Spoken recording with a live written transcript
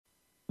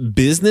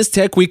Business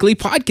Tech Weekly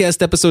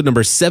Podcast, episode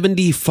number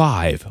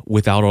 75,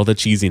 without all the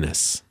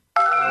cheesiness.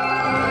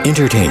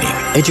 Entertaining,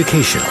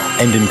 educational,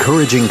 and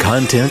encouraging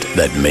content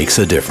that makes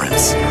a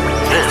difference.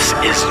 This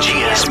is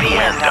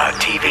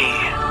GSPN.TV.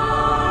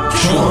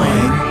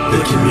 Join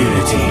the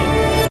community.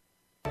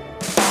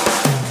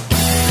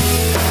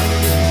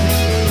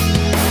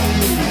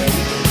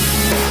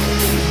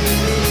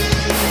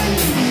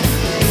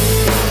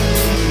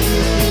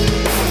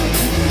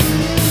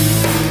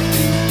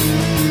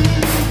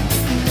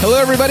 Hello,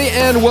 everybody,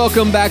 and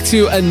welcome back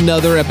to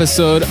another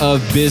episode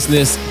of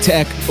Business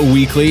Tech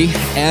Weekly.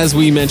 As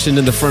we mentioned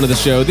in the front of the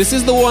show, this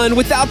is the one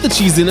without the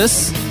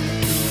cheesiness,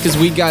 because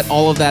we got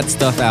all of that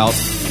stuff out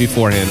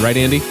beforehand. Right,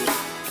 Andy?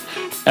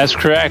 That's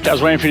correct. I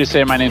was waiting for you to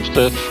say my name's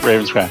Cliff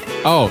Ravenscraft.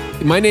 Oh,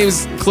 my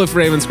name's Cliff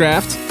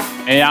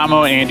Ravenscraft. Me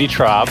llamo Andy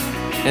Traub.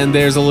 And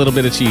there's a little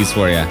bit of cheese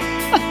for you.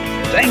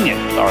 Dang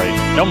it. Sorry.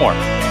 No more.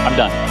 I'm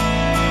done.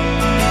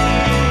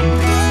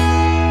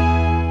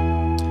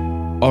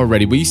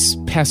 Alrighty, will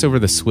you pass over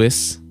the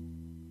Swiss?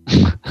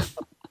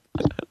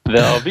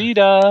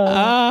 Velveeta.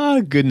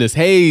 Ah, goodness.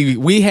 Hey,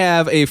 we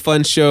have a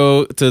fun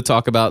show to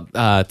talk about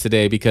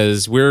today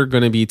because we're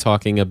going to be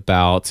talking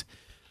about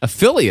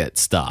affiliate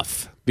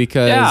stuff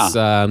because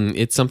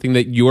it's something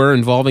that you're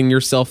involving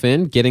yourself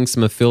in, getting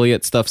some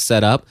affiliate stuff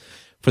set up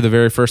for the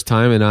very first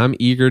time, and I'm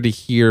eager to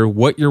hear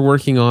what you're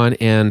working on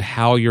and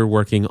how you're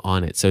working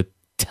on it. So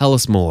tell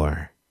us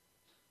more.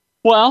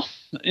 Well,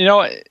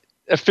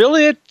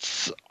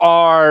 affiliates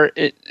are,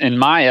 in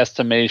my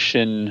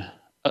estimation,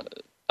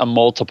 a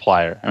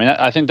multiplier. I mean,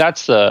 I think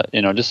that's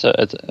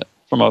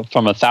from a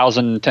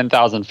 1,000,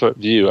 10,000 foot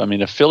view. I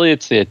mean,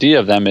 affiliates, the idea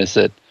of them is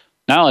that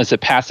not only is it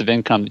passive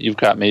income that you've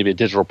got maybe a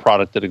digital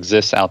product that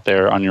exists out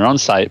there on your own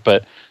site,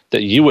 but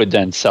that you would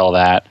then sell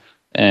that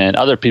and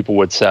other people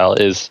would sell.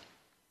 It's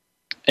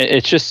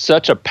just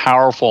such a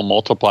powerful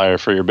multiplier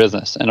for your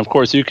business. And of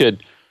course, you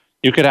could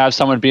have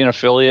someone be an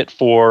affiliate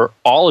for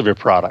all of your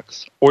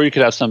products, or you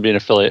could have someone be an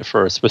affiliate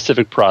for a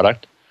specific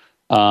product.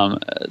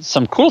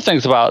 Some cool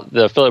things about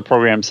the affiliate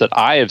programs that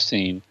I have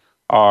seen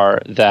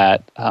are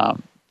that,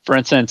 for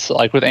instance,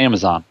 like with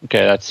Amazon,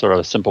 okay, that's sort of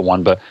a simple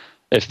one, but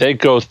if they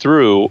go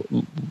through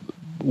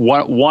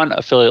one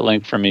affiliate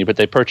link for me, but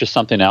they purchase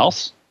something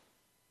else,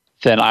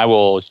 then I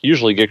will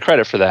usually get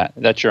credit for that.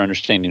 That's your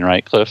understanding,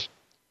 right, Cliff?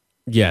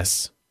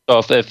 Yes. So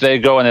if they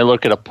go and they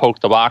look at a Poke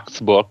the Box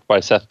book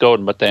by Seth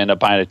Godin, but they end up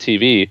buying a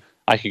TV,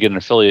 I could get an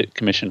affiliate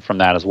commission from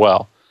that as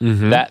well.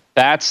 Mm-hmm.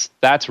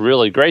 That's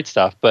really great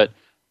stuff. But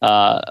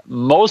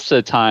most of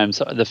the times,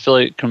 the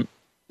affiliate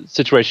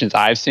situations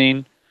I've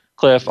seen,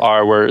 Cliff,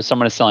 are where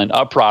someone is selling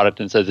a product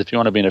and says, if you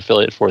want to be an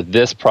affiliate for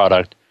this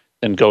product,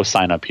 then go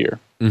sign up here.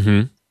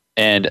 Mm-hmm.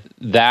 And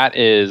that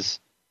is,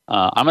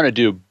 I'm going to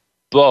do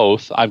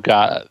both. I've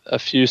got a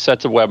few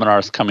sets of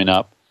webinars coming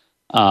up,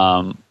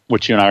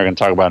 which you and I are going to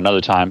talk about another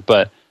time.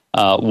 But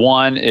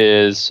one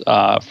is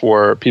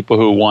for people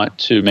who want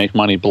to make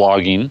money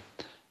blogging,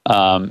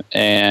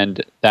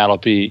 and that'll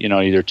be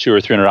either $200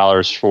 or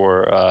 $300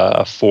 for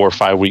a 4 or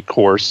 5 week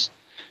course.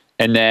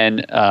 And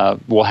then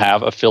we'll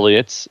have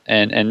affiliates,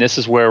 and this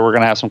is where we're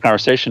going to have some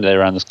conversation today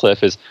around this,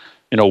 Cliff. Is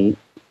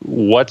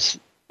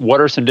what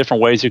are some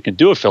different ways you can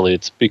do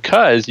affiliates?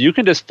 Because you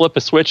can just flip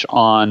a switch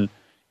on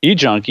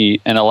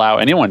eJunkie and allow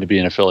anyone to be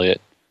an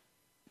affiliate,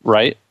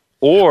 right?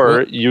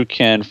 Or you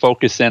can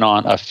focus in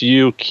on a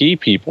few key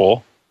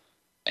people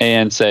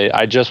and say,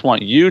 I just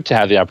want you to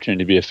have the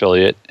opportunity to be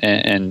affiliate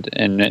and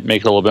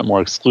make it a little bit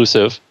more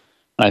exclusive.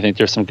 And I think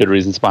there's some good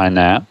reasons behind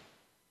that.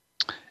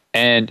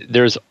 And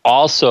there's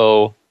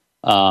also,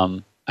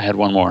 I had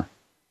one more.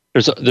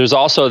 There's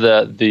also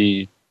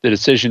the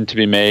decision to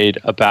be made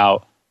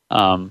about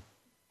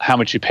how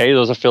much you pay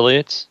those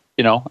affiliates.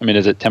 Is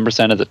it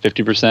 10%? Is it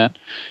 50%?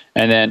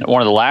 And then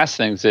one of the last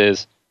things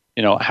is,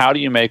 how do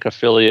you make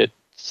affiliate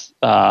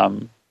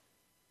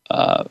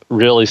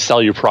really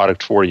sell your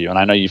product for you? And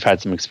I know you've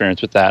had some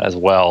experience with that as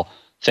well.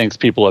 Things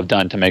people have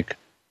done to make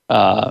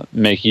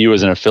you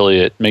as an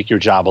affiliate, make your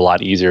job a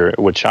lot easier,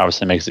 which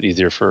obviously makes it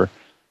easier for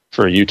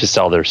you to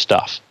sell their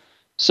stuff.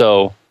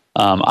 So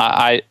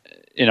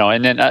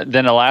and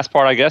then the last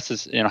part, I guess,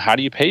 is how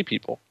do you pay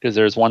people? Because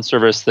there's one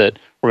service that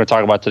we're going to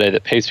talk about today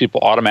that pays people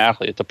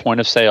automatically at the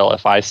point of sale.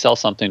 If I sell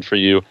something for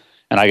you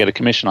and I get a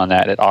commission on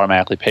that, it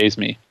automatically pays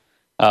me.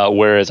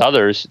 Whereas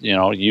others,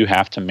 you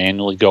have to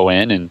manually go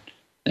in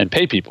and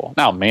pay people.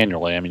 Now,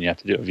 manually, you have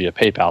to do it via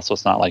PayPal, so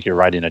it's not like you're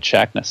writing a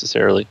check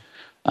necessarily.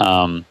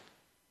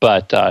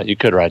 But you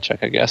could write a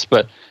check, I guess.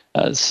 But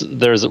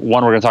there's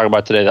one we're going to talk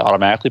about today that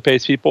automatically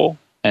pays people,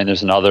 and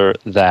there's another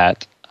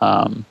that,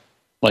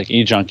 like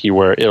eJunkie,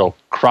 where it'll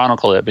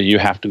chronicle it, but you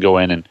have to go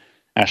in and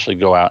actually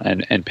go out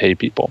and pay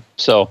people.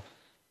 So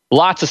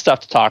lots of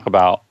stuff to talk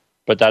about,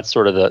 but that's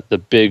sort of the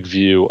big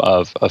view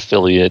of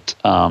affiliate,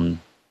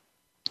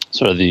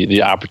 sort of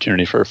the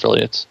opportunity for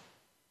affiliates.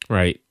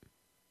 Right.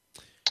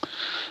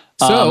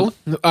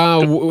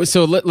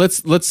 So,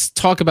 let's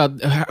talk about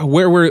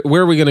where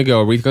are we going to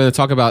go? Are we going to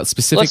talk about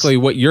specifically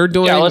what you're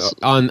doing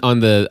on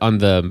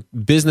the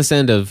business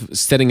end of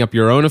setting up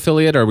your own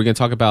affiliate? Or are we going to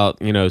talk about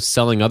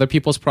selling other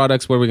people's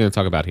products? What are we going to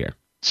talk about here?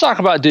 Let's talk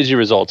about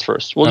DigiResults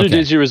first. We'll do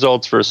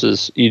DigiResults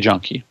versus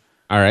eJunkie.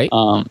 All right.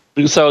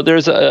 So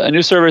there's a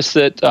new service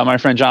that my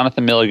friend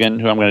Jonathan Milligan,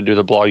 who I'm going to do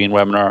the blogging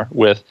webinar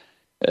with,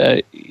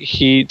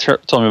 he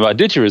told me about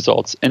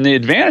DigiResults. And the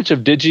advantage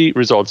of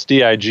DigiResults,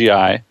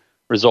 D-I-G-I,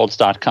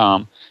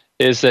 results.com,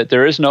 is that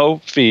there is no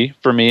fee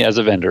for me as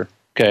a vendor.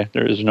 Okay,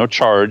 there is no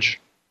charge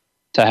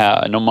to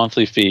have, no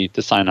monthly fee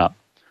to sign up,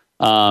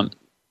 and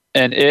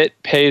it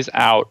pays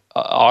out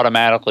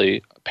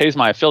automatically, pays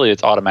my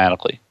affiliates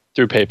automatically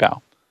through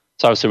PayPal.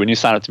 So obviously, when you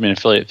sign up to be an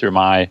affiliate through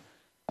my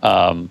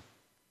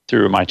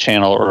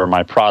channel or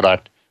my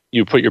product,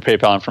 you put your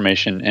PayPal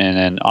information in,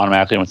 and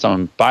automatically when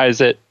someone buys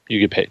it, you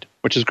get paid,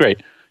 which is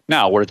great.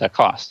 Now, what does that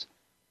cost?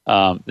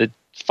 The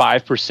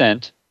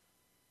 5%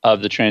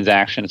 of the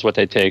transaction is what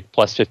they take,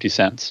 plus 50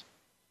 cents.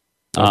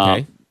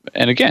 Okay.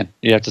 And again,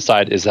 you have to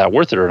decide, is that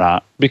worth it or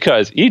not?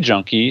 Because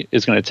eJunkie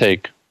is going to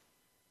take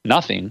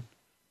nothing,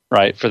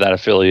 right, for that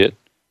affiliate.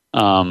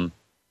 PayPal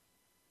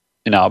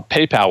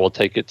will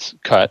take its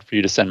cut for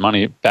you to send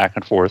money back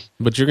and forth.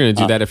 But you're going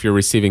to do that if you're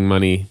receiving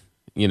money,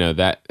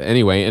 that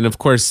anyway. And of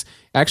course,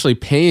 actually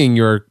paying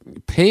your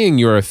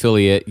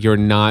affiliate, you're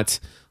not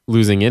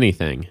losing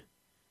anything.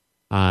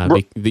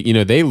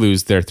 They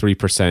lose their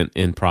 3%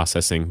 in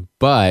processing,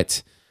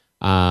 but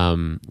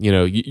you're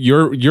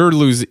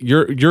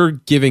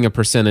giving a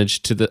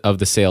percentage of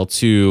the sale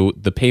to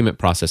the payment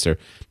processor.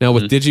 Now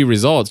with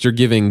DigiResults, you're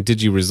giving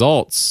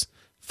DigiResults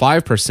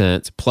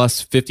 5%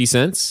 plus 50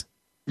 cents.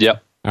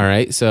 Yep. All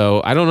right.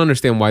 So I don't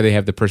understand why they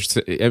have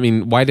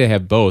why they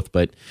have both,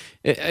 but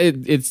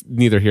it's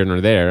neither here nor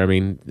there. I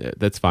mean,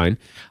 that's fine.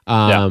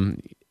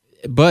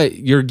 But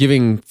you're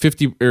giving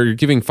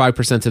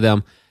 5% to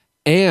them.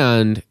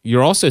 And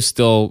you're also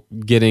still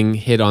getting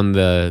hit on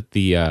the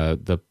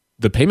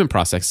payment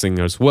processing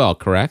as well,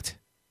 correct?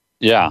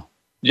 Yeah.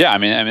 I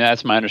mean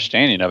that's my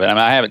understanding of it.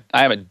 I mean,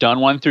 I haven't done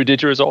one through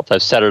DigiResults.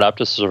 I've set it up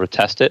to sort of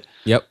test it.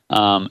 Yep.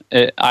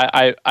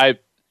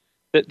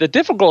 The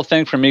difficult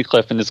thing for me,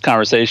 Cliff, in this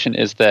conversation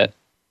is that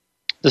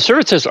the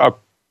services are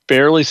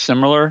fairly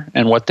similar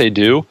in what they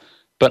do,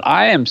 but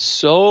I am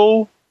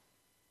so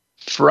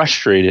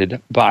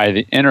frustrated by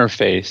the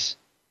interface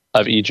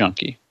of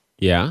eJunkie.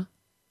 Yeah.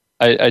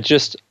 I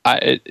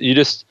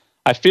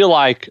feel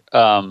like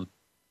I'll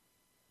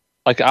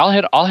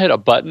hit a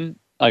button,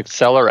 like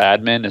seller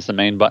admin is the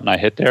main button I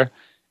hit there,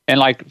 and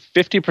like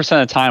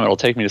 50% of the time it'll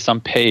take me to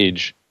some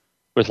page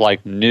with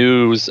like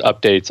news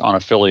updates on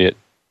affiliate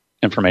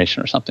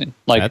information or something.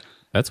 Like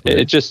that's weird.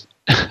 It just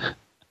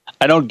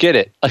I don't get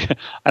it. Like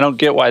I don't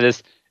get why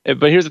this.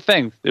 But here's the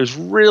thing: there's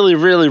really,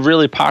 really,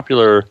 really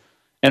popular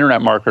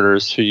internet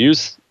marketers who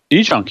use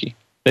eJunkie.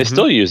 They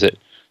still use it.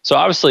 So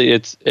obviously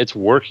it's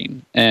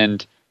working,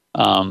 and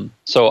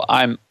so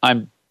I'm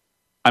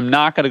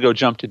not going to go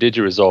jump to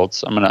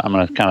DigiResults. I'm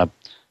gonna kind of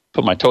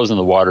put my toes in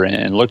the water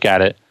and look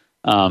at it,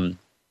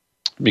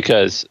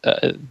 because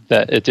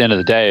that at the end of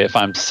the day, if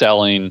I'm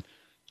selling,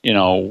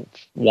 $1,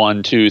 $2,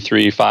 $3,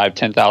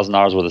 $5,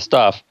 $10,000 worth of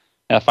stuff,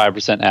 that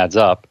 5% adds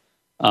up.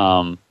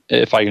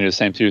 If I can do the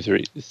same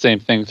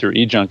thing through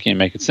eJunkie and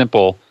make it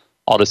simple,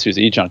 I'll just use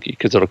eJunkie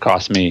because it'll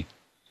cost me,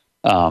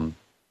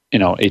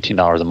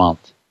 $18 a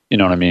month. You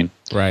know what I mean?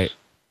 Right.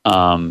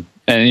 And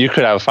you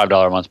could have a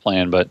 $5 a month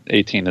plan, but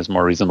 18 is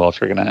more reasonable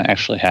if you're going to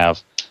actually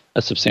have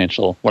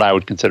what I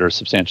would consider a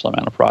substantial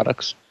amount of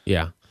products.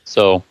 Yeah.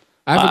 So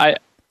I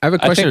have a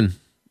question.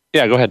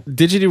 Yeah, go ahead.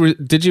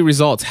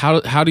 DigiResults,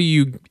 how do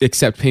you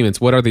accept payments?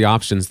 What are the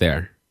options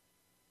there?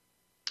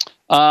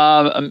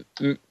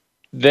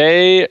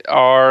 They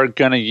are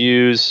going to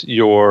use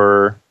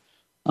your.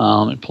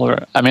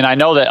 I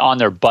know that on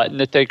their button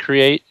that they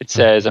create, it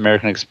says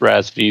American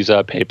Express,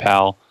 Visa,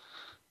 PayPal.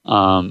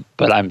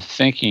 But I'm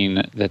thinking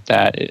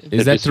that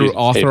is that through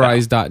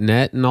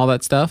authorize.net and all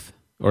that stuff,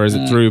 or is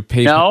it through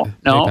PayPal?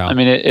 No. I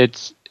mean,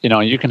 it's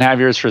you can have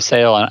yours for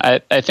sale,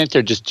 and I think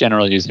they're just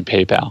generally using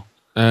PayPal.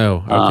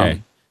 Oh,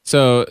 okay.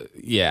 So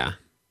yeah.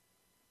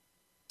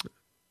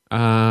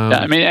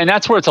 I mean, and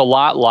that's where it's a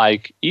lot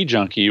like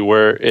eJunkie,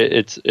 where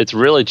it's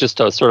really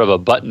just a sort of a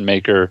button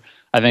maker.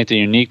 I think the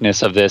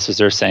uniqueness of this is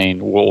they're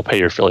saying we'll pay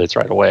your affiliates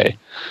right away,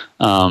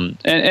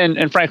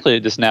 and frankly,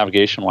 just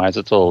navigation wise,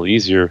 it's a little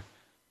easier.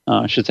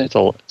 I should say it's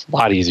a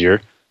lot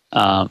easier,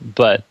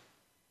 but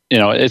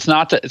it's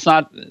not.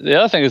 The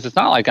other thing is it's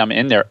not like I'm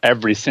in there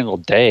every single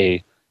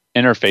day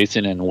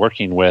interfacing and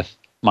working with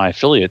my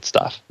affiliate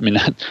stuff. I mean,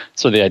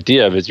 so the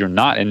idea of it is you're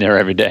not in there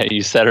every day.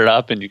 You set it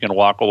up and you can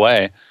walk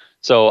away.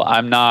 So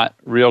I'm not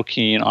real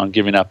keen on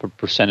giving up a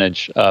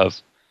percentage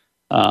of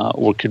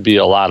what could be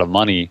a lot of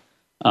money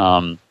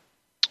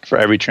for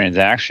every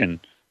transaction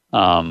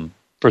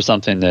for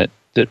something that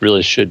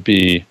really should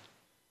be.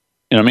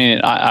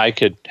 I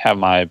could have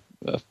my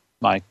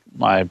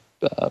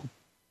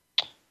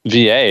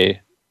VA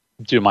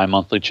do my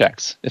monthly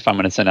checks if I'm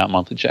going to send out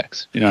monthly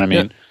checks. You know what I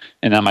mean? Yeah.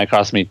 And that might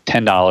cost me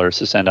 $10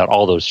 to send out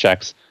all those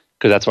checks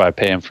because that's what I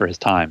pay him for his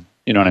time.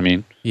 You know what I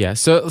mean? Yeah.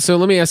 So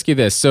let me ask you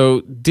this.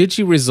 So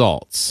Digi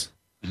Results,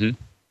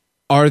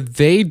 are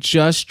they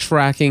just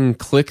tracking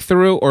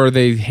click-through, or are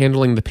they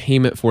handling the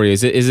payment for you?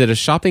 Is it a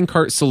shopping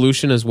cart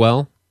solution as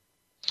well?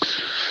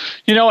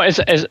 You know, as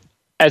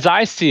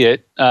I see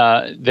it,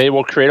 they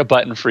will create a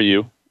button for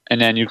you,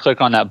 and then you click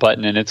on that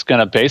button, and it's going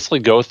to basically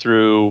go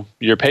through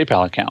your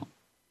PayPal account.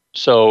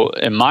 So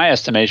in my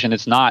estimation,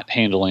 it's not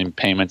handling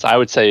payments. I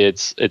would say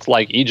it's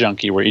like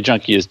eJunkie, where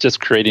eJunkie is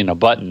just creating a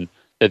button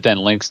that then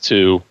links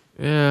to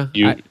you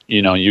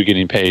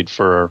getting paid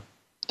through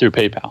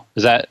PayPal.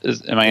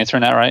 Am I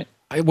answering that right?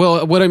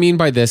 Well, what I mean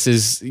by this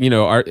is,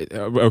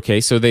 okay,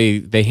 so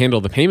they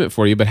handle the payment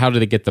for you, but how do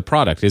they get the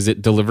product? Is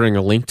it delivering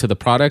a link to the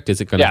product? Is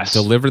it going to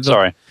deliver the...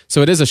 Sorry.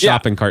 So it is a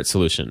shopping cart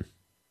solution.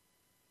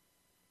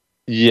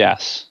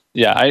 Yes.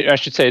 Yeah, I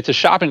should say it's a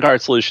shopping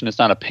cart solution. It's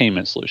not a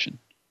payment solution.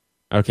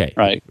 Okay.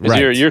 Right.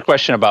 Because your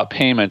question about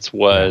payments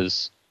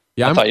was,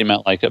 I thought you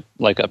meant like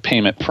a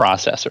payment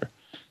processor.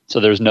 So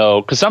there's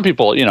no... Because some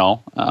people,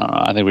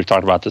 I think we've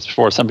talked about this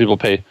before, some people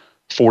pay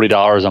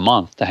 $40 a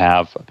month to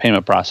have a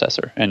payment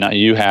processor. And now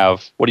you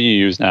have, what do you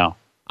use now?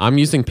 I'm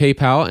using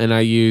PayPal, and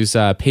I use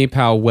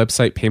PayPal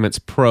Website Payments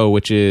Pro,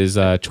 which is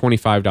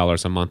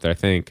 $25 a month, I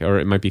think, or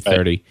it might be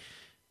 $30.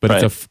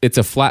 But it's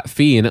a flat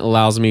fee, and it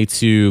allows me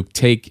to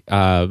take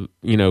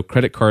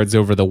credit cards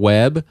over the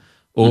web,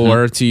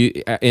 or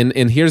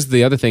and here's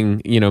the other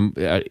thing,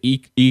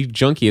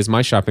 eJunkie is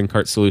my shopping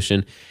cart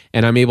solution,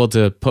 and I'm able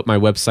to put my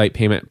Website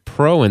Payment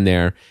Pro in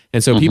there,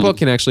 and so people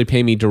can actually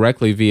pay me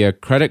directly via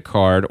credit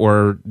card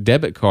or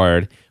debit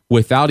card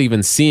without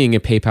even seeing a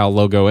PayPal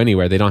logo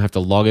anywhere. They don't have to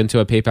log into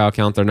a PayPal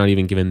account. They're not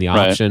even given the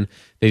option.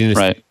 They can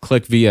just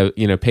click via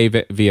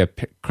via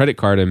credit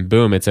card, and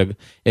boom,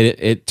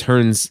 it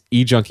turns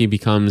eJunkie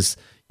becomes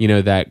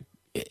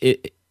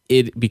it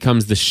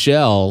becomes the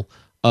shell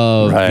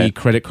of the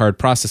credit card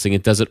processing.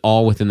 It does it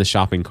all within the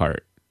shopping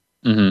cart.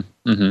 And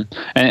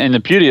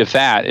the beauty of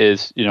that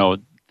is,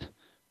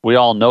 we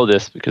all know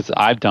this because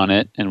I've done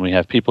it, and we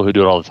have people who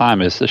do it all the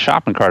time, is the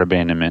shopping cart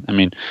abandonment. I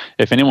mean,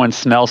 if anyone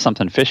smells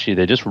something fishy,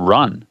 they just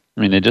run. I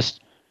mean, it's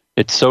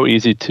so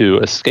easy to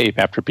escape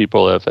after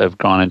people have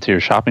gone into your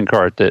shopping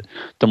cart, that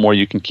the more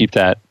you can keep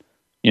that,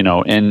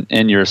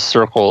 in your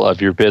circle of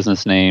your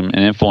business name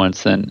and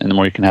influence, and the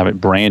more you can have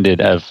it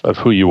branded of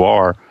who you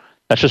are,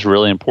 that's just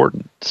really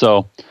important.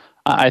 So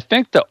I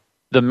think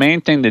the main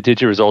thing that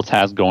Digi Results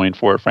has going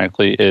for it,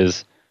 frankly,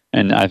 is,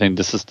 and I think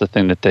this is the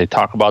thing that they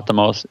talk about the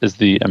most, is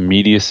the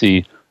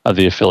immediacy of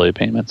the affiliate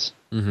payments.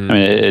 I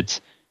mean,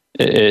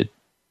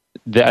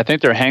 I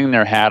think they're hanging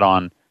their hat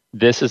on,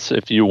 this is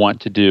if you want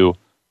to do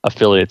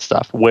affiliate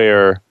stuff,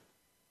 where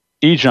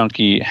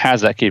eJunkie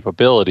has that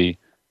capability,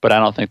 but I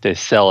don't think they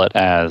sell it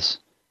as,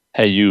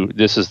 hey,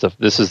 this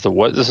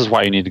is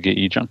why you need to get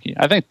eJunkie.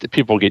 I think that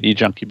people get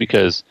eJunkie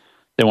because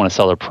they want to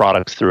sell their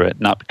products through it,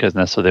 not because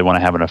necessarily they want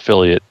to have an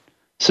affiliate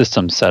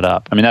system set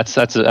up. I mean, that's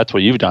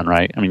what you've done,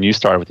 right? I mean, you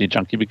started with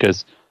eJunkie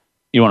because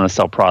you want to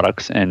sell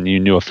products, and you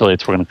knew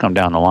affiliates were going to come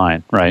down the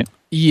line, right?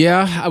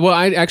 Yeah. Well,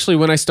 I actually,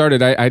 when I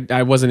started,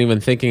 I wasn't even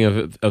thinking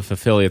of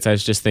affiliates. I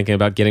was just thinking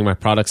about getting my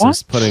products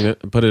and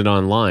put it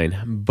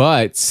online.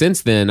 But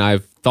since then,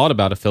 I've thought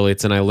about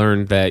affiliates, and I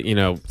learned that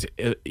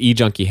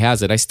eJunkie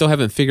has it. I still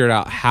haven't figured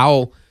out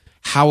how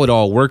it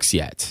all works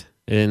yet,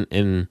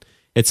 and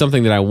it's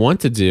something that I want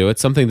to do.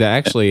 It's something that I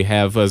actually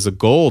have as a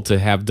goal to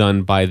have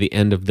done by the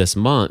end of this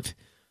month.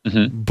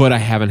 But I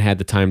haven't had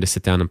the time to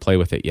sit down and play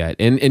with it yet.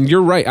 And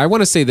you're right. I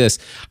want to say this.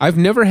 I've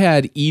never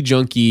had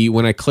eJunkie,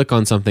 when I click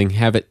on something,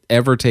 have it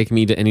ever take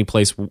me to any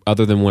place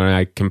other than where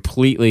I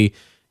completely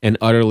and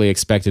utterly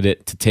expected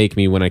it to take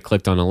me when I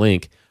clicked on a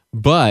link.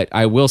 But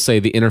I will say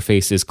the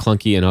interface is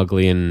clunky and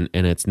ugly, and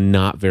it's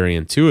not very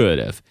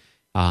intuitive.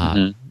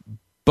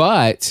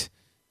 But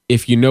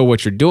if you know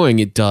what you're doing,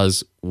 it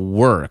does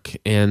work.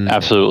 And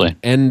absolutely.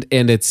 And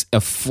it's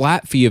a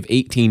flat fee of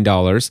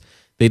 $18.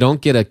 They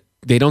don't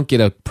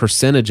get a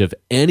percentage of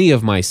any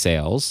of my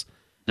sales.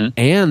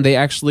 And they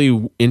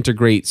actually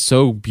integrate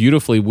so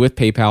beautifully with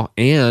PayPal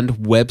and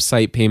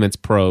Website Payments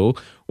Pro,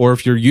 or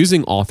if you're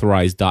using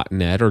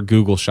Authorize.net or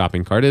Google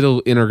Shopping Cart,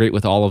 it'll integrate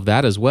with all of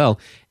that as well.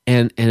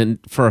 And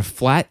for a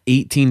flat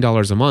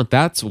 $18 a month,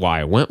 that's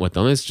why I went with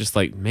them. It's just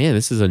like, man,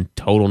 this is a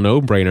total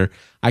no-brainer.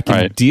 I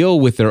can deal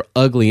with their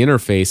ugly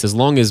interface as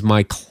long as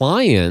my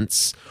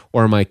clients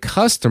or my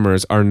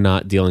customers are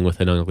not dealing with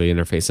an ugly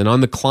interface. And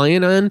on the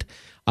client end,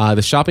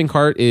 the shopping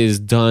cart is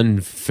done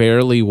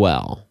fairly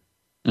well.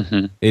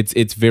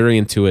 It's very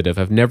intuitive.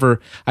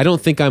 I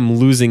don't think I'm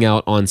losing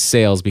out on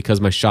sales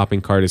because my shopping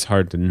cart is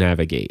hard to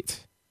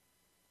navigate.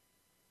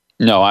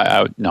 No,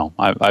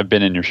 I've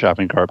been in your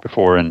shopping cart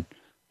before, and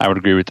I would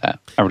agree with that.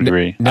 I would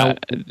agree. Now,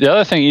 the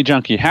other thing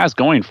eJunkie has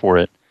going for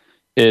it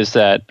is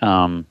that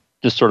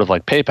just sort of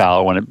like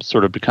PayPal, when it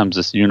sort of becomes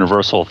this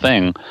universal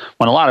thing,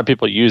 when a lot of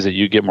people use it,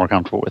 you get more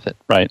comfortable with it,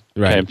 right?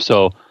 Right. Okay,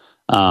 so,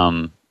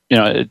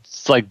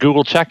 it's like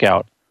Google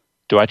Checkout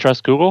Do I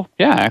trust Google?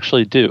 Yeah, I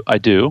actually do. I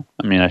do.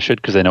 I mean, I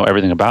should because they know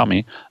everything about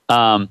me.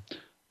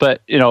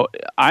 But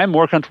I'm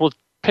more comfortable with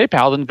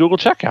PayPal than Google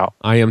Checkout.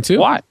 I am too.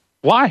 Why?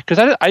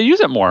 Because I use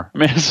it more. I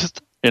mean, it's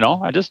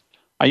just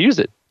I use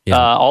it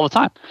all the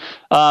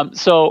time.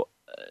 So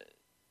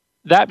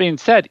that being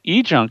said,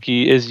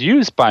 eJunkie is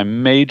used by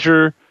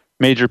major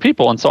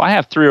people, and so I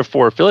have 3 or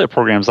 4 affiliate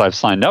programs I've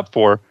signed up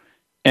for,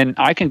 and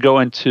I can go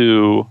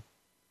into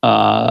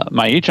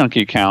my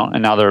eJunkie account,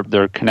 and now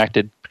they're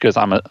connected because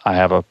I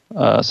have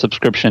a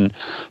subscription.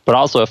 But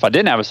also, if I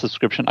didn't have a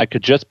subscription, I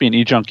could just be an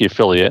eJunkie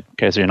affiliate.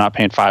 Okay, so you're not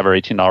paying $5 or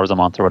 $18 a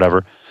month or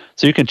whatever.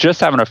 So you can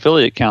just have an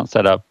affiliate account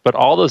set up. But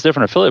all those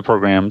different affiliate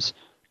programs,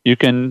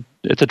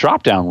 it's a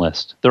drop-down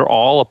list. They're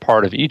all a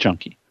part of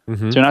eJunkie.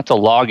 So you don't have to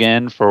log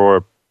in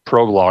for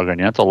ProBlogger, and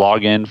you have to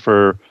log in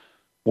for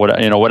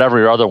whatever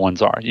your other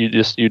ones are. You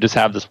just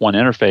have this one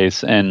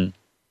interface, and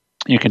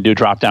you can do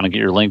drop-down and get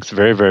your links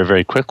very, very,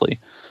 very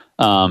quickly.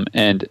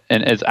 And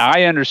as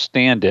I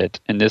understand it,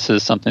 and this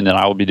is something that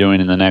I will be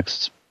doing in the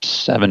next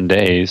 7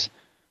 days,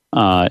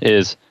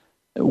 is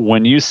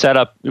when you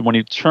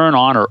turn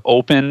on or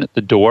open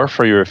the door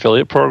for your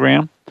affiliate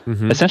program,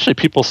 essentially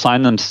people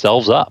sign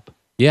themselves up.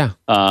 Yeah.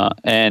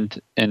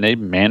 And they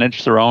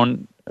manage their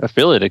own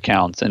affiliate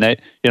accounts, and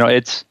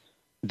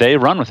they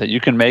run with it. You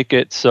can make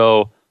it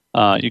so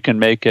I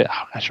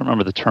don't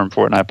remember the term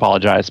for it, and I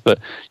apologize, but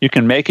you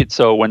can make it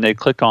so when they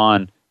click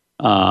on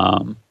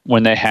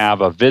when they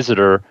have a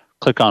visitor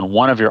click on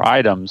one of your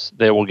items,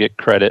 they will get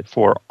credit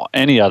for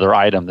any other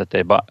item that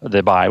they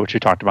buy, which we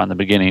talked about in the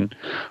beginning.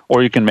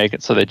 Or you can make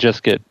it so they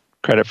just get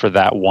credit for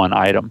that one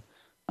item.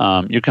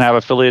 You can have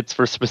affiliates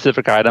for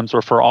specific items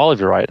or for all of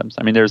your items.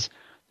 I mean, there's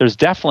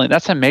definitely,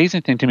 that's the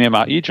amazing thing to me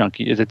about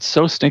eJunkie is it's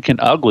so stinking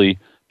ugly,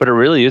 but it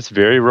really is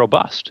very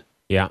robust.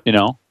 Yeah.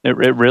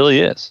 It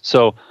really is.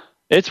 So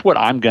it's what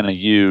I'm going to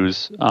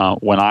use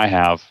when I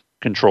have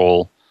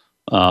control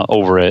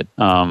over it.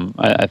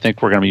 I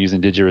think we're going to be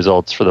using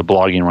DigiResults for the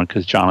blogging one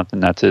because Jonathan,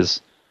 that's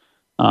his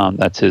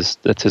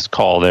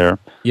call there.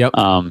 Yep.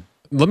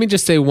 Let me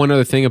just say one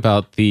other thing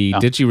about the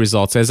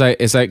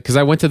DigiResults. Because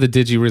I went to the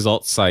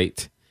DigiResults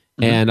site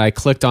and I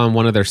clicked on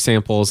one of their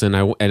samples and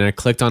I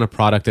clicked on a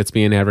product that's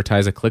being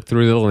advertised. I clicked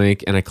through the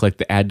link and I clicked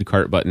the add to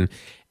cart button.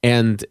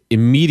 And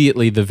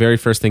immediately, the very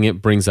first thing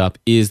it brings up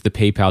is the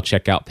PayPal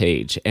checkout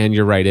page. And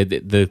you're right,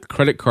 the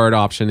credit card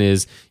option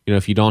is,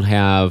 if you don't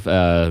have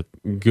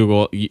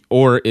Google,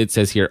 or it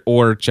says here,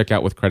 or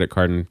checkout with credit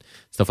card and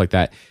stuff like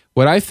that.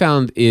 What I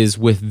found is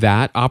with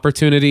that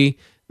opportunity,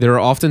 there are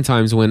often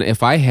times when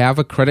if I have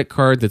a credit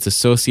card that's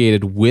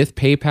associated with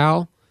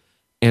PayPal,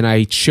 and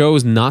I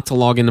chose not to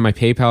log into my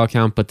PayPal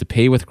account, but to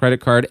pay with credit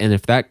card, and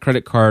if that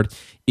credit card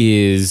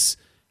is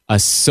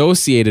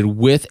associated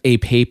with a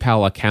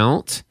PayPal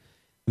account,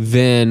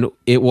 then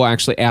it will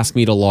actually ask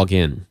me to log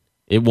in.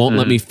 It won't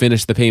let me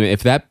finish the payment.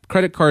 If that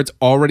credit card's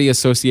already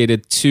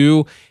associated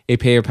to a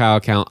PayPal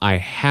account, I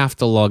have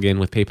to log in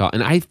with PayPal.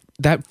 And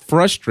that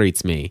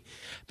frustrates me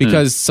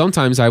because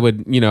sometimes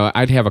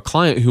I'd have a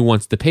client who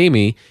wants to pay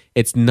me.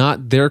 It's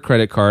not their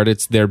credit card,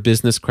 it's their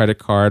business credit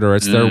card, or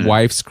it's their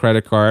wife's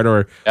credit card,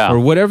 or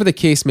whatever the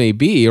case may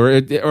be,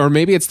 or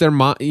maybe it's their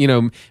mom.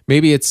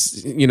 Maybe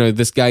it's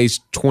this guy's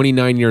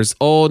 29 years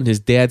old and his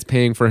dad's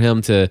paying for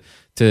him to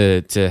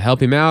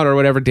help him out or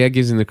whatever. Dad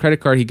gives him the credit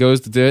card, he goes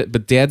to do it,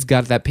 but dad's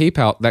got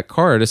that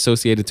card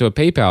associated to a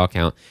PayPal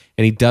account,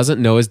 and he doesn't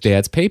know his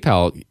dad's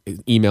PayPal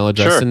email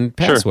address and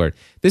password.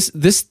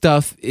 This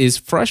stuff is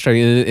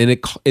frustrating, and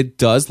it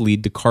does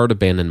lead to cart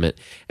abandonment,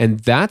 and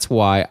that's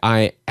why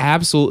I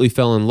absolutely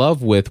fell in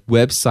love with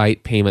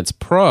Website Payments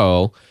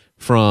Pro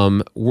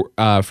from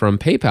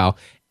PayPal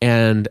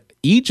and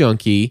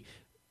eJunkie.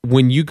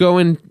 When you go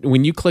in,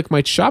 when you click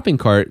my shopping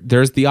cart,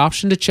 there's the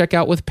option to check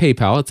out with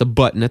PayPal. It's a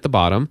button at the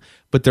bottom,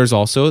 but there's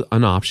also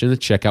an option to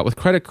check out with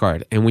credit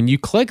card. And when you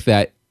click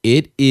that,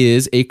 it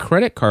is a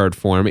credit card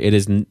form.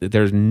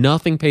 There's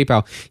nothing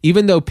PayPal.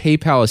 Even though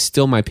PayPal is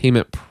still my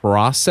payment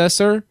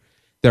processor,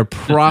 they're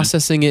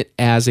processing it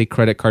as a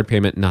credit card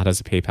payment, not as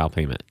a PayPal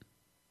payment.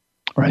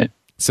 Right.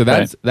 So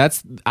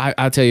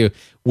I'll tell you,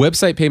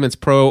 Website Payments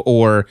Pro,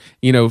 or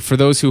for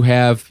those who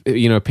have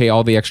pay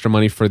all the extra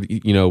money for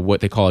what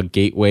they call a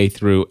gateway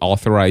through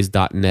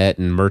Authorize.net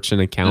and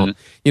merchant account,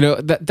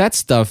 that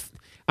stuff.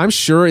 I'm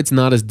sure it's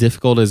not as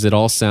difficult as it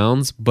all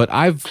sounds, but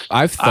I've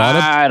thought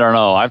I don't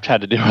know. I've had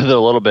to deal with it a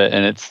little bit,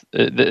 and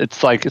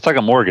it's like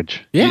a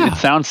mortgage. Yeah, it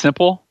sounds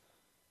simple.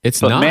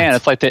 But not. Man,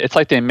 it's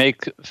like they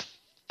make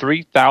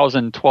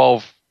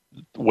 3,012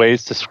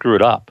 ways to screw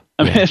it up.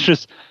 I mean, it's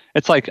just.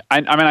 It's like,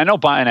 I know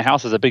buying a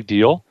house is a big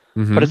deal,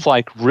 but it's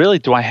like, really,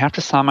 do I have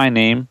to sign my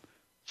name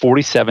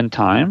 47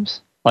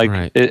 times?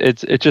 Like,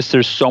 it's just,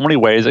 there's so many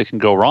ways it can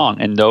go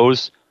wrong. And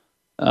those,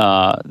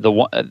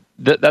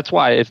 that's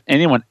why if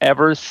anyone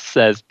ever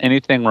says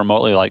anything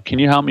remotely like, can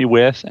you help me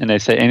with, and they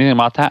say anything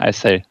about that, I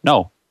say,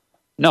 no,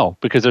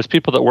 because there's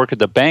people that work at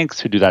the banks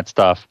who do that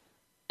stuff.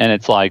 And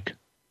it's like,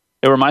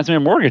 it reminds me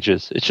of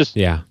mortgages. It's just,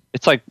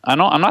 it's like, I'm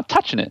not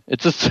touching it.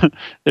 It's just,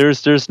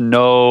 there's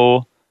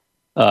no,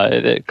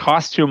 it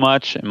costs too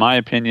much, in my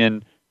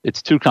opinion.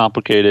 it's too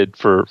complicated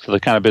for the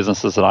kind of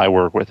businesses that I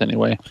work with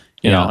anyway.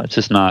 You know, it's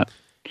just not.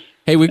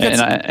 Hey, we've got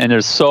and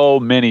there's so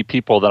many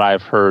people that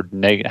I've heard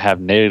have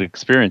negative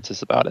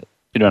experiences about it.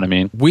 You know what I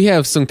mean? We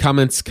have some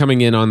comments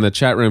coming in on the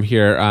chat room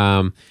here.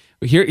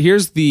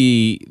 Here's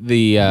the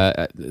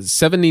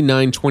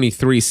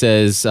 7923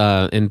 says,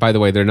 and by the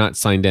way, they're not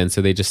signed in,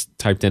 so they just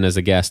typed in as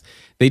a guest.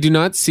 They do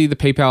not see the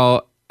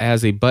PayPal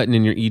as a button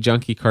in your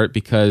eJunkie cart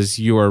because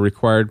you are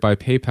required by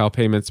PayPal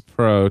Payments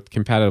Pro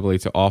compatibly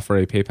to offer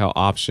a PayPal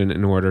option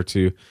in order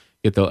to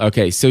get the.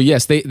 Okay, so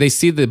yes, they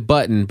see the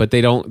button, but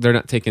they're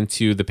not taken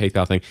to the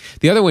PayPal thing.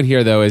 The other one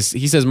here though is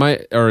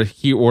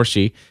he or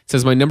she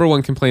says my number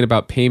one complaint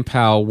about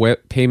PayPal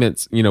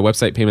payments,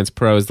 website payments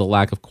pro is the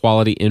lack of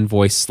quality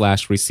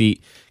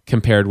invoice/receipt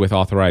compared with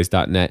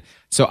Authorize.net.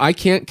 So I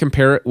can't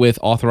compare it with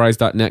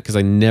Authorize.net because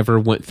I never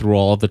went through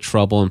all the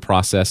trouble and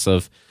process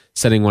of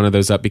setting one of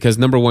those up, because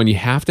number one, you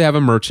have to have a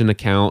merchant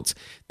account,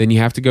 then you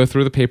have to go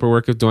through the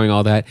paperwork of doing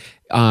all that.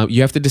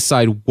 You have to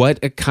decide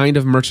what kind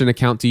of merchant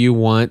account do you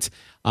want,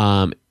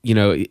 and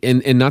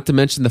not to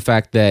mention the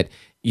fact that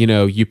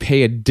you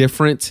pay a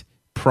different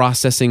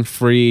processing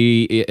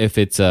fee if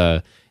it's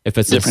a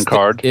different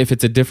card, if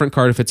it's a different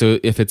card,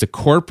 if it's a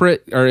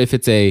corporate, or if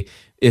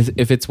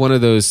it's one of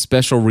those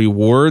special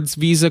rewards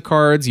Visa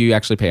cards, you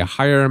actually pay a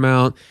higher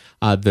amount.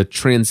 The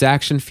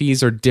transaction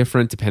fees are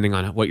different depending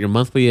on what your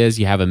monthly is.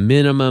 You have a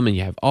minimum and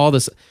you have all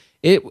this.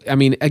 It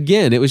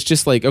was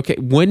just like, okay,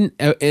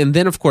 and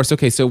then of course,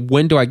 okay, so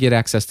when do I get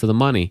access to the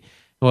money?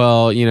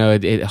 Well,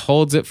 it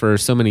holds it for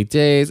so many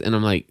days. And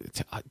I'm like,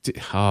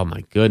 oh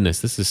my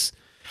goodness,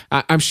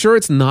 I'm sure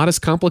it's not as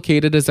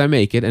complicated as I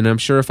make it. And I'm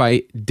sure if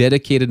I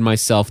dedicated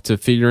myself to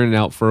figuring it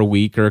out for a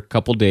week or a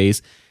couple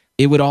days,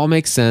 it would all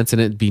make sense and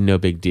it'd be no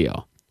big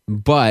deal.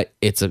 But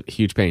it's a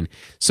huge pain.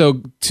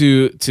 So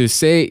to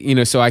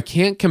say, so I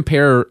can't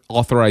compare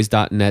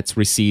Authorize.net's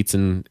receipts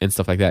and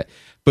stuff like that.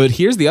 But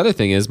here's the other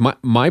thing is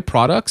my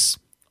products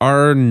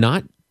are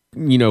not,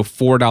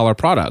 $4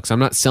 products. I'm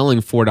not selling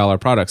 $4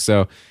 products.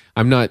 So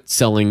I'm not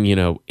selling,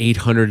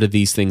 800 of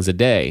these things a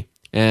day.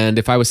 And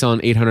if I was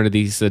selling 800 of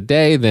these a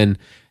day, then,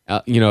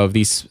 of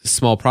these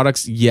small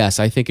products, yes,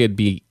 I think it'd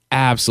be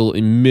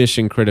absolutely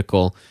mission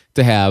critical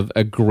to have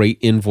a great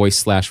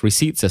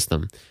invoice/receipt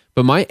system.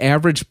 But my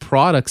average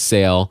product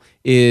sale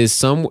it's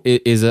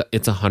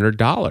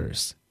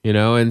 $100,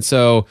 and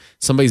so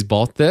somebody's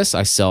bought this.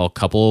 I sell a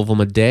couple of them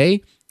a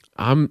day.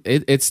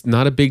 It's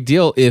not a big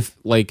deal if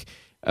like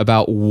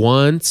about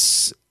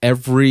once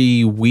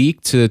every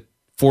week to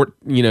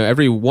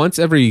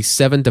every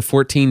 7 to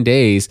 14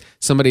 days,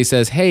 somebody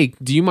says, "Hey,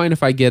 do you mind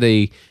if I get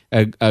a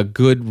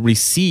good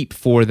receipt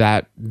for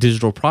that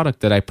digital product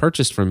that I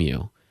purchased from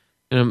you?"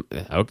 And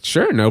I'm,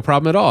 sure, no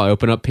problem at all. I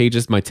open up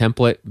Pages, my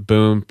template,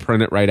 boom,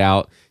 print it right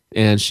out,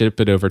 and ship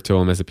it over to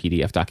them as a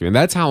PDF document.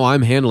 That's how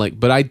I'm handling it.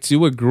 But I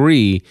do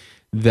agree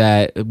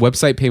that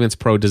Website Payments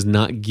Pro does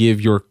not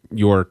give your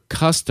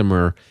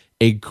customer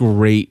a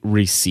great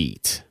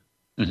receipt.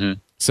 Mm-hmm.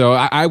 So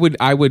I would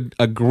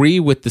agree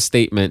with the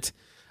statement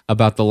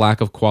about the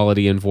lack of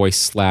quality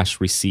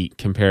invoice/receipt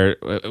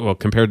compared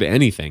to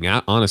anything,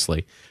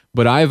 honestly.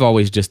 But I've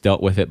always just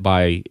dealt with it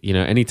by,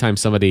 anytime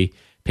somebody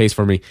pays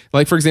for me.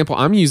 Like, for example,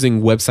 I'm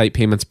using Website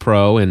Payments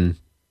Pro and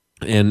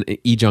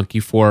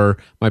eJunkie for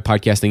my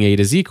Podcasting A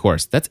to Z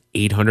course. That's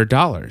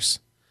 $800.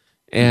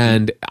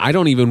 And I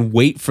don't even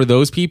wait for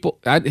those people.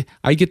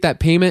 I get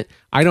that payment.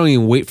 I don't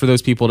even wait for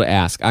those people to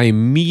ask. I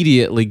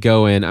immediately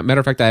go in.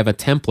 Matter of fact, I have a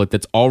template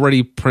that's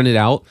already printed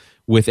out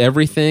with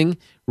everything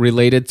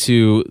related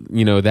to,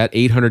 that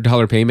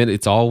 $800 payment.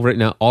 It's all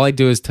written out. All I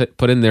do is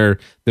put in their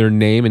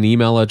name and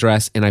email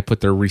address, and I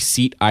put their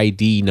receipt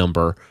ID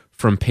number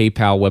from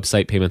PayPal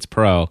Website Payments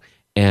Pro,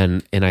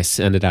 and I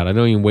send it out. I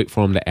don't even wait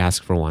for them to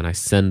ask for one. I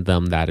send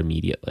them that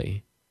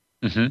immediately.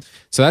 Mm-hmm.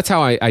 So that's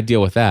how I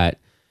deal with that.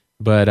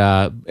 But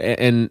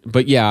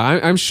yeah,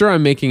 I'm sure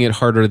I'm making it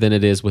harder than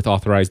it is with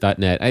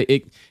Authorize.net.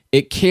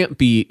 It can't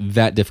be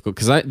that difficult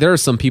because there are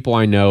some people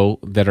I know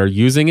that are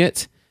using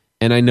it,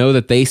 and I know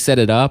that they set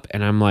it up,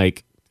 and I'm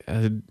like,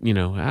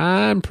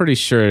 I'm pretty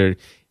sure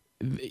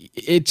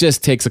it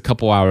just takes a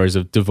couple hours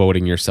of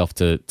devoting yourself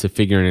to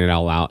figuring it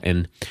all out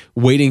and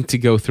waiting to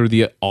go through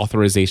the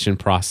authorization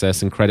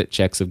process and credit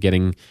checks of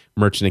getting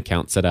merchant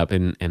accounts set up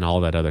and all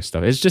that other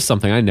stuff. It's just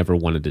something I never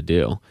wanted to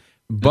do.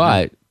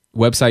 But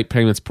Website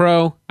Payments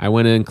Pro, I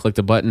went in, clicked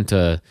a button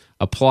to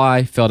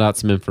apply, filled out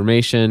some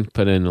information,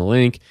 put in a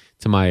link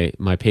to my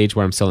page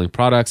where I'm selling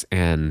products,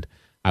 and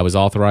I was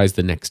authorized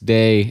the next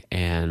day,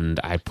 and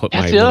I put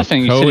That's the other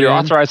thing. You said you're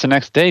authorized the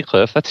next day,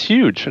 Cliff. That's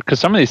huge because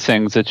some of these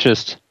things, it's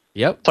just...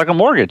 Yep. It's like a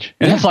mortgage.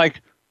 And it's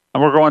like,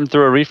 and we're going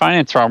through a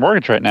refinance for our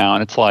mortgage right now.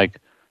 And it's like,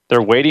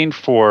 they're waiting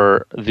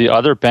for the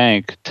other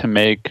bank to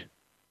make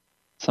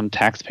some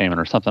tax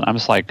payment or something. I'm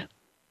just like,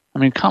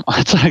 come on.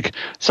 It's like,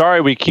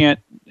 sorry, we can't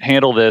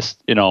handle this,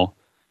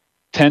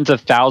 tens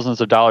of thousands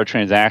of dollar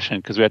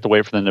transaction because we have to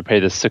wait for them to pay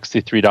this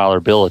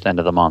 $63 bill at the end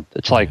of the month.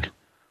 It's like,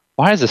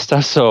 why is this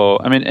stuff so,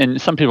 and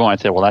some people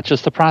might say, well, that's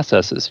just the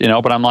processes,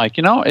 but I'm like,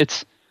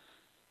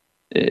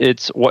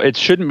 it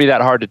shouldn't be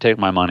that hard to take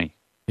my money.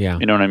 Yeah.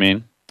 You know what I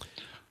mean?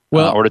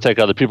 Well, or to take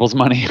other people's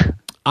money.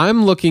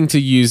 I'm looking to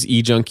use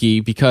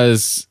eJunkie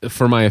because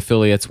for my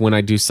affiliates when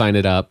I do sign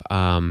it up,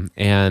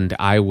 and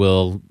I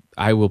will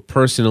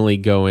personally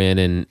go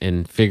in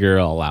and figure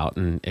it all out,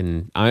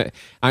 and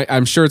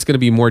I'm sure it's going to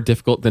be more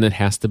difficult than it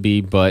has to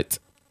be, but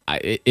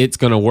it's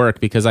going to work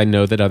because I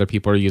know that other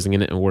people are using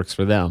it and it works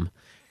for them,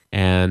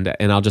 and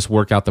I'll just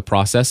work out the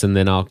process, and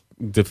then I'll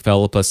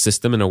develop a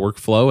system and a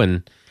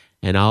workflow,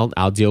 and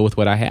I'll deal with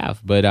what I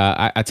have. But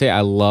I tell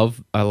you,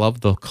 I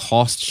love the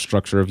cost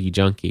structure of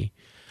eJunkie.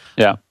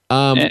 Yeah.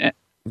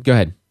 Go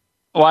ahead.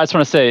 Well, I just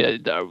want to say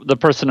the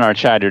person in our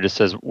chat here just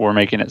says we're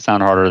making it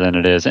sound harder than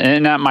it is,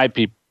 and that might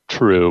be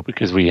true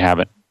because we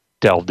haven't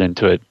delved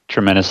into it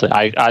tremendously.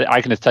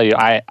 I can just tell you,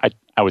 I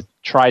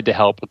tried to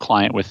help a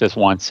client with this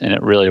once, and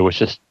it really was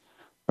just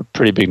a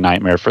pretty big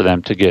nightmare for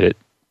them to get it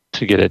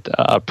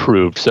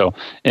approved. So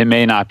it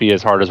may not be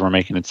as hard as we're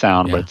making it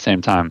sound, but at the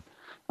same time,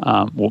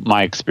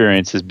 my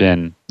experience has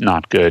been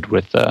not good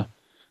with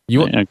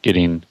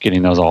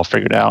getting those all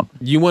figured out.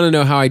 You want to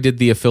know how I did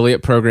the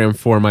affiliate program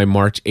for my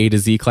March A to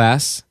Z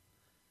class?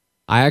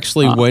 I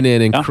actually went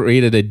in and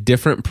created a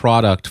different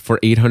product for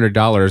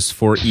 $800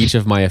 for each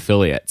of my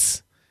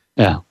affiliates.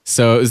 Yeah.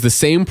 So it was the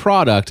same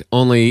product,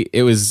 only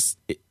it was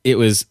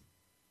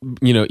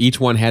each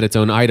one had its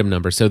own item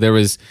number. So there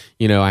was,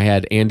 I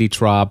had Andy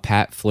Traub,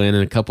 Pat Flynn,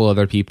 and a couple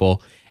other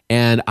people.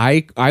 And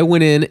I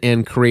went in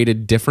and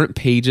created different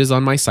pages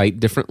on my site,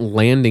 different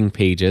landing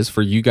pages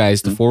for you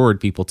guys to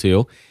forward people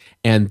to.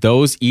 And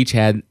those each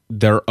had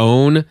their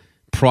own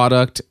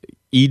product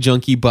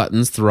eJunkie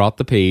buttons throughout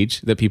the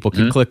page that people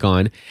could click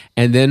on.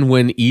 And then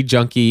when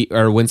eJunkie,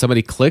 or when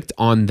somebody clicked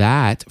on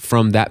that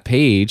from that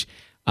page,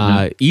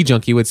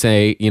 eJunkie would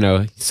say,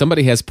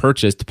 somebody has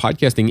purchased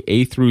podcasting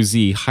A through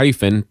Z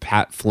 -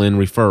 Pat Flynn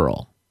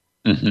referral.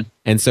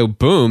 And so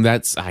boom,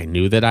 I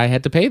knew that I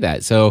had to pay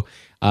that. So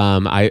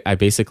I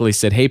basically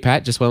said, hey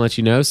Pat, just want to let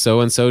you know,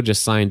 so and so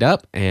just signed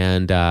up,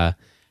 and as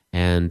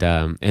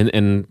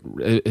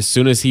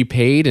soon as he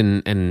paid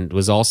and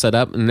was all set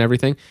up and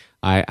everything,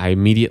 I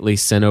immediately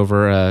sent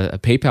over a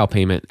PayPal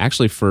payment.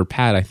 Actually, for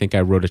Pat, I think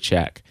I wrote a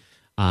check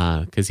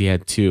because he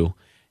had two,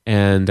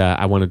 and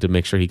I wanted to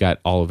make sure he got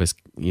all of his,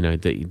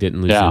 that he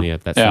didn't lose any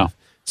of that stuff.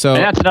 So,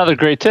 and that's another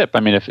great tip. I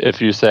mean, if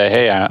you say,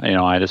 hey,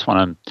 I just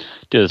want to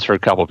do this for a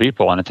couple of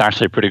people, and it's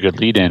actually a pretty good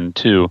lead-in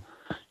to,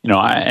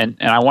 and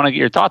I want to get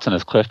your thoughts on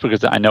this, Cliff,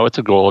 because I know it's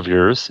a goal of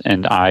yours,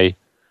 and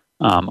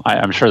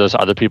I'm sure there's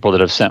other people that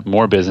have sent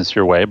more business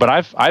your way, but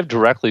I've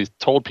directly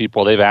told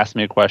people, they've asked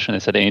me a question. They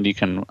said, Andy,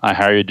 can I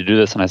hire you to do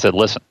this? And I said,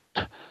 listen,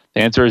 the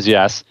answer is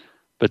yes,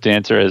 but the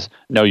answer is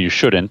no, you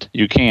shouldn't.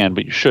 You can,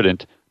 but you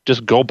shouldn't.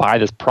 Just go buy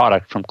this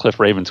product from Cliff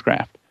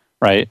Ravenscraft,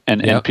 right?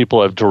 And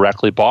people have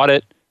directly bought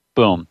it.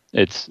 Boom,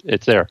 it's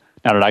there.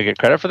 Now, did I get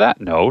credit for that?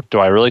 No. Do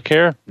I really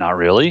care? Not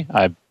really.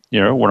 One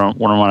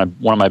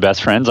of my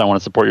best friends. I want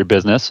to support your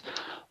business,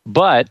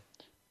 but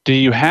do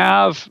you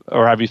have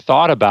you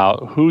thought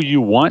about who you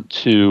want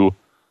to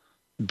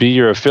be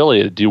your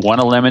affiliate? Do you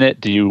want to limit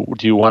it? Do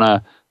you want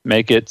to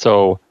make it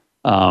so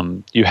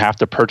you have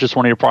to purchase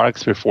one of your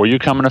products before you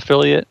become an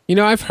affiliate?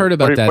 I've heard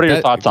about that. What are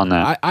your thoughts on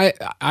that?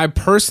 I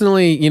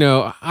personally,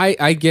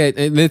 I get,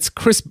 and it's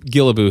Chris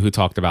Gillaboo who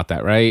talked about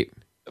that, right?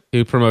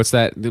 Who promotes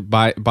that,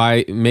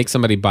 make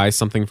somebody buy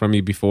something from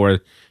you before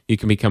you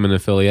can become an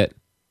affiliate.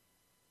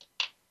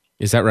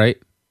 Is that right?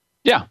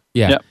 Yeah.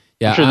 Yeah.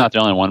 I'm sure he's not the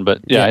only one,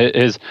 but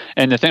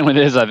and the thing with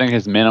his, I think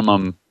his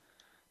minimum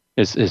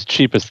is his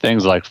cheapest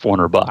thing's like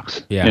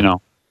 $400. Yeah.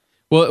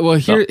 Well,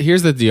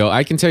 here's the deal.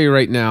 I can tell you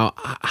right now,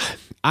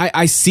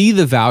 I see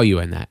the value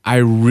in that. I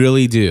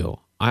really do.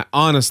 I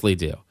honestly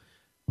do.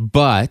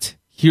 But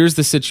here's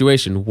the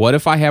situation. What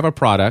if I have a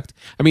product?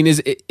 I mean,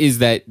 is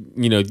that,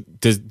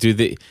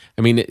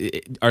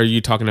 are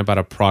you talking about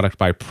a product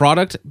by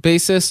product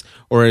basis,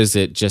 or is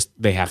it just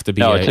they have to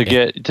be? No, to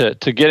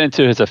get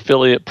into his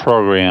affiliate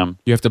program,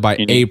 you have to buy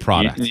a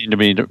product. You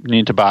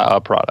need to buy a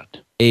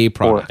product. A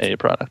product. Or a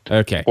product.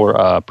 Okay. Or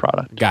a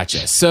product.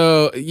 Gotcha.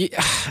 So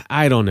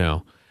I don't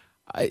know.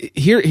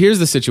 Here's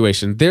the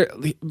situation.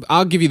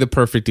 I'll give you the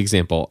perfect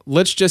example.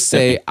 Let's just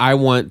say I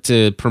want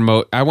to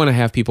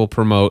have people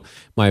promote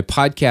my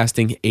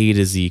podcasting A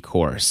to Z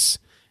course.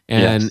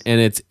 And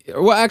it's,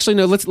 well, actually,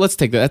 no, let's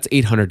take that. That's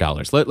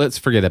 $800. Let's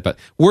forget that. But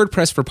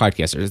WordPress for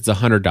podcasters, it's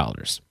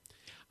 $100.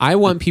 I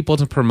want people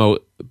to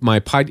promote my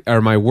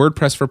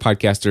WordPress for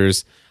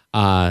podcasters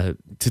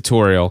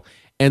tutorial.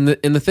 And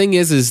the thing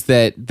is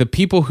that the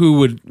people who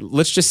would,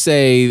 let's just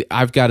say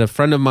I've got a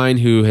friend of mine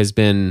who has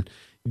been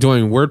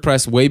doing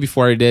WordPress way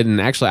before I did, and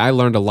actually I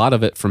learned a lot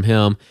of it from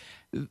him.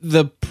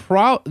 The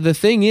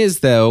thing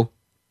is, though,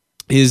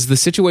 is the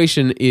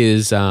situation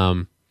is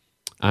I'm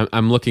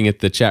looking at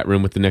the chat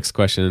room with the next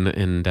question,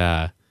 and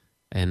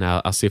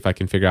I'll see if I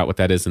can figure out what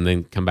that is and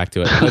then come back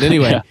to it. But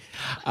anyway,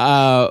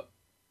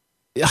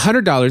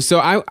 $100. So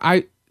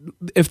I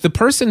if the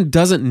person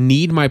doesn't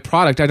need my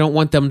product, I don't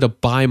want them to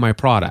buy my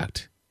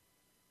product.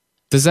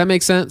 Does that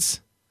make sense?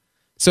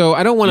 So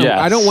I don't want to. Yes.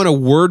 I don't want a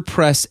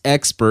WordPress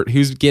expert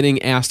who's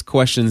getting asked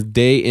questions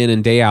day in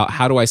and day out.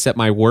 How do I set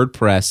my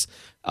WordPress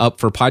up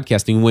for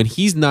podcasting when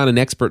he's not an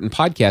expert in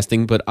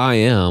podcasting, but I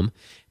am.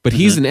 But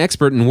he's an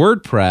expert in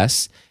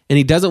WordPress, and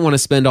he doesn't want to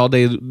spend all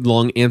day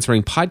long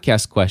answering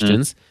podcast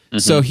questions.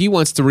 So he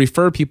wants to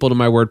refer people to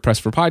my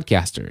WordPress for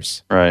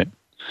podcasters. Right.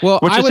 Well,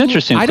 Which is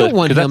interesting. I don't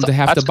want him to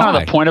have to buy. That's kind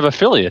of the point of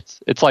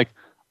affiliates. It's like,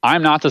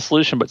 I'm not the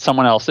solution, but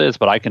someone else is,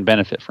 but I can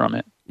benefit from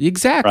it.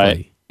 Exactly.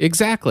 Right?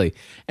 Exactly.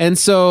 And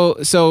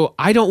so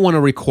I don't want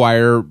to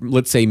require,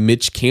 let's say,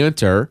 Mitch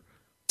Cantor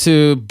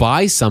to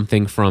buy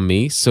something from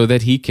me so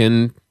that he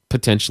can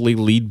potentially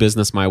lead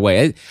business my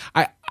way.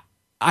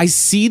 I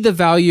see the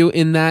value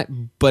in that,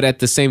 but at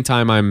the same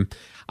time,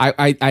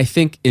 I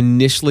think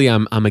initially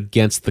I'm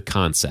against the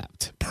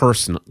concept.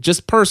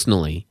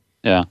 Personally.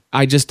 Yeah.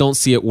 I just don't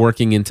see it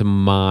working into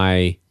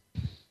my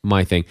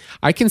thing.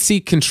 I can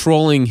see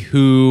controlling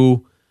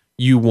who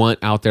you want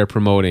out there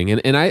promoting.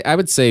 And I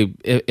would say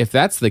if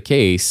that's the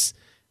case,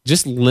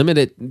 just limit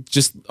it,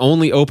 just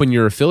only open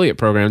your affiliate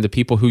program to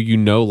people who you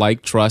know,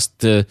 like, trust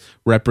to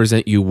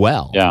represent you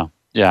well. Yeah.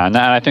 Yeah. And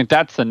I think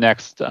that's the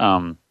next,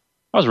 that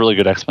was a really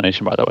good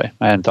explanation, by the way.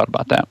 I hadn't thought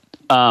about that.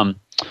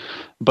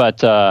 But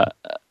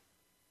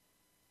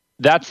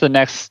that's the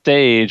next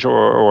stage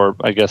or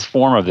I guess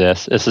form of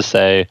this is to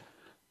say,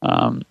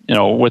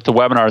 with the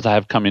webinars I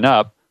have coming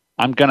up,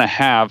 I'm going to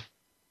have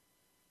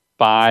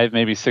 5,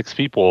 maybe 6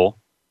 people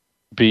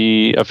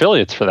be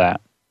affiliates for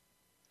that.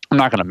 I'm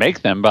not going to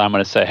make them, but I'm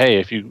going to say, hey,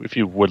 if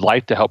you would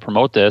like to help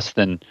promote this,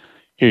 then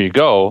here you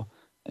go.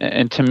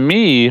 And to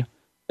me,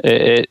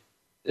 it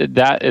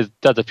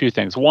does a few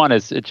things. One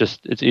is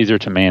it's easier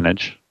to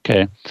manage.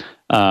 Okay.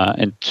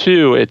 And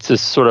 2, it's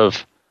this sort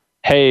of,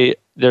 hey,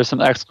 there's some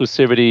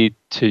exclusivity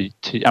to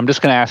I'm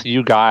just going to ask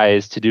you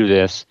guys to do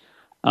this.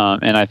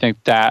 And I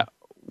think that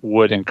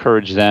would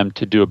encourage them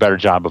to do a better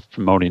job of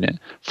promoting it.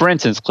 For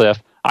instance,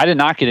 Cliff, I did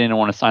not get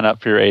anyone to sign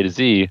up for your A to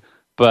Z,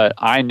 but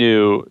I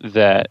knew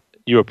that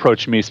you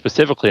approached me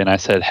specifically, and I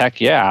said,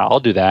 heck yeah, I'll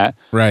do that.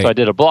 Right. So I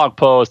did a blog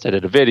post, I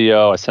did a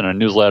video, I sent a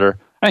newsletter.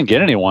 I didn't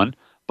get anyone,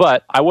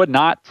 but I would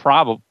not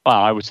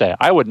I would say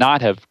I would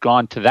not have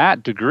gone to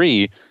that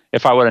degree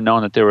if I would have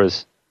known that there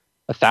was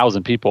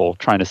 1,000 people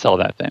trying to sell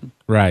that thing.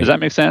 Right. Does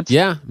that make sense?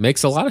 Yeah,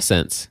 makes a lot of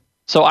sense.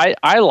 So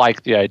I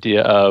like the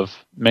idea of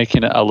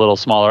making it a little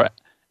smaller,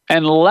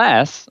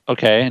 unless,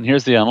 okay, and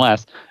here's the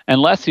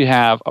unless you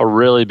have a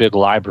really big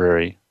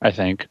library, I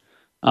think.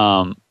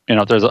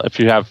 If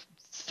you have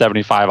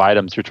 75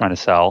 items you're trying to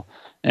sell,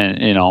 and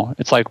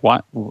it's like,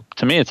 what,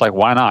 to me, it's like,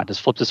 why not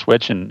just flip the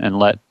switch and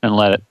let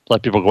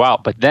people go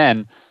out? But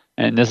then,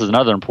 and this is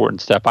another important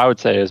step I would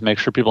say, is make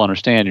sure people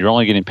understand you're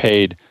only getting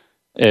paid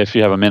if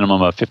you have a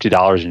minimum of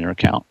 $50 in your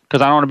account,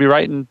 because I don't want to be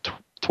writing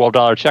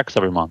 $12 checks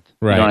every month.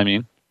 Right. You know what I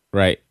mean?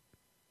 Right.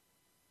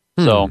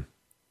 So,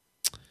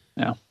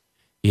 yeah.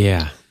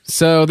 Yeah.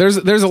 So there's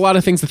a lot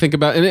of things to think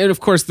about, and of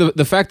course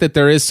the fact that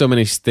there is so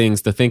many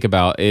things to think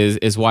about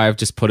is why I've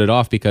just put it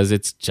off, because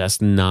it's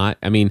just not.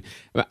 I mean,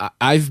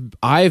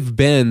 I've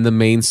been the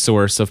main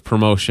source of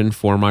promotion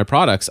for my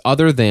products,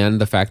 other than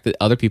the fact that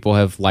other people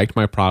have liked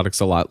my products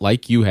a lot,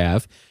 like you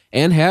have,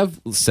 and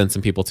have sent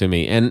some people to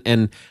me,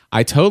 and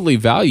I totally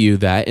value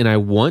that, and I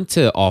want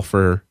to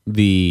offer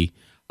the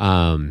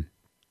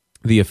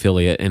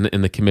affiliate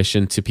and the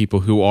commission to people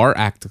who are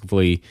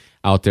actively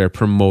out there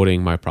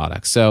promoting my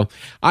products. So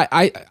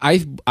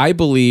I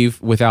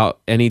believe without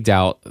any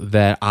doubt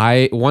that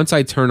once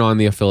I turn on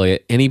the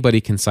affiliate,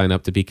 anybody can sign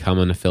up to become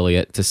an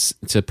affiliate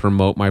to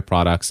promote my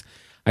products.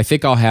 I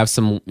think I'll have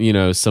some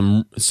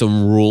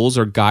rules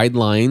or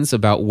guidelines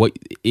about what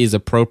is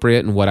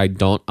appropriate and what I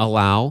don't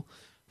allow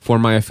for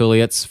my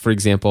affiliates. For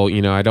example,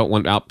 I don't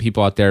want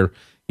people out there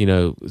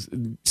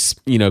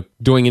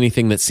doing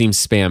anything that seems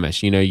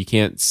spamish. You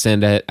can't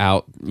send it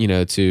out,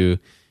 to,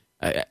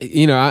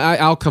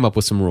 I'll come up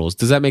with some rules.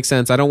 Does that make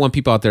sense? I don't want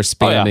people out there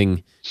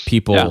spamming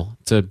people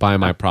to buy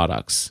my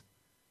products.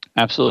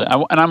 Absolutely.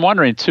 And I'm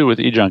wondering too with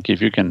eJunkie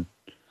if you can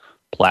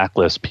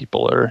blacklist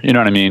people, or, you know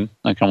what I mean?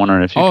 Like, I'm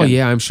wondering if you can. Oh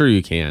yeah, I'm sure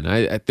you can.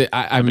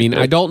 I mean,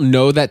 I don't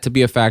know that to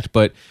be a fact,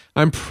 but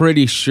I'm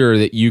pretty sure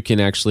that you can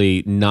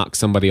actually knock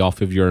somebody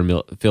off of your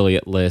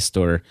affiliate list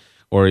or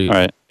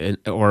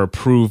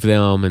approve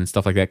them and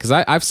stuff like that. Because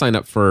I've signed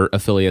up for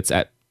affiliates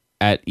at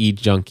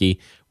eJunkie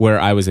where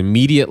I was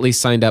immediately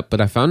signed up, but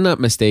if I'm not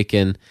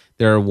mistaken,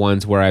 there are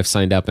ones where I've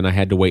signed up and I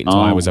had to wait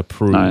until I was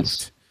approved.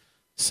 Nice.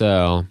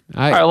 So,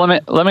 all right,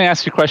 let me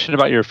ask you a question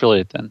about your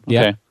affiliate then. Okay.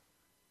 Yeah.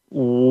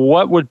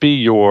 What would be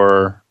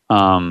your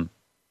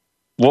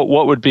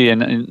what would be,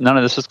 and none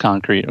of this is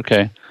concrete,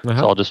 okay?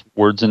 It's all just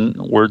words in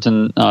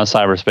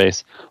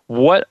cyberspace.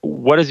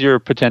 What is your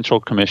potential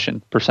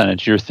commission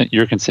percentage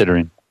you're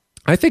considering?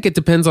 I think it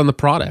depends on the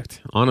product,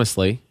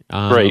 honestly.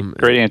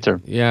 Great answer.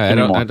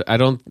 Yeah, I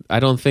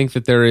don't think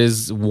that there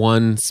is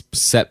one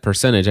set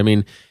percentage. I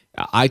mean,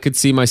 I could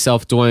see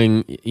myself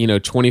doing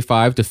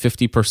 25 to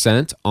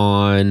 50%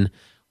 on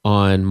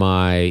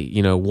my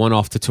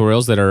one-off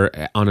tutorials that are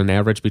on an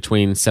average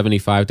between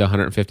 $75 to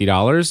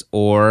 $150,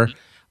 or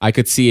I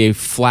could see a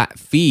flat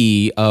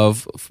fee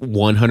of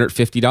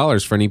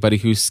 $150 for anybody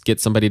who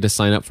gets somebody to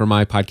sign up for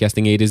my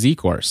Podcasting A to Z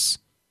course.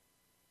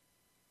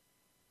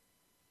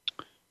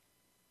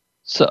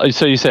 So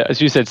you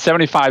said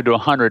 75 to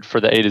 100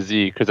 for the A to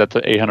Z because that's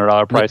an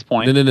 $800 price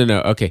point.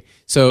 No. Okay,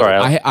 so sorry,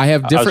 I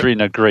have different. I was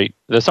reading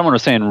someone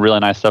was saying really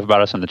nice stuff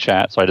about us in the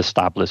chat, so I just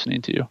stopped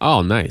listening to you.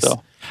 Oh, nice.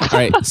 So. All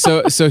right,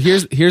 so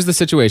here's the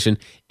situation.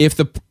 If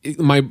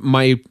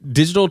my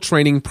digital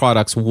training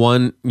products,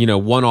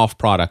 one-off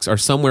products, are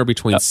somewhere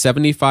between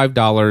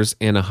 $75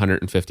 and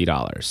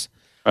 $150.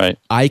 Right.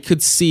 I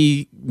could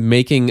see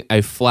making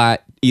a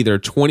flat either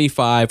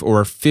 25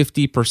 or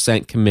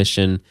 50%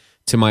 commission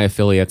to my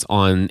affiliates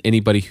on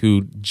anybody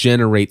who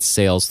generates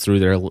sales through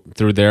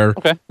their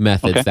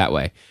methods that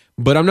way.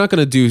 But I'm not going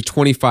to do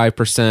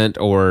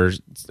 25% or,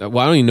 well,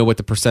 I don't even know what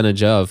the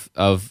percentage of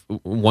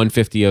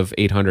 150 of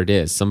 800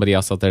 is. Somebody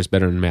else out there is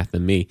better in math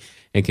than me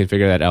and can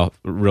figure that out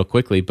real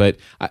quickly. But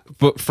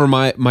for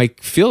my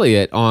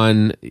affiliate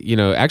on,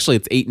 actually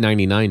it's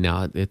 $899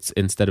 now. It's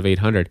instead of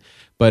 800.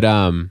 But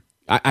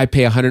I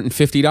pay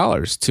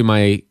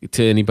 $150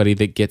 to anybody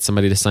that gets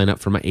somebody to sign up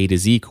for my A to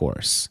Z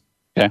course.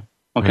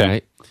 Okay.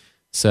 Right?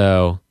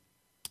 So,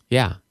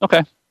 yeah.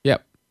 Okay.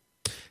 Yep.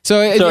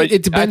 So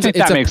it depends. I think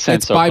that makes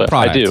sense. It's by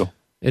product. I do.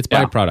 It's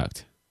by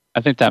product.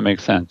 I think that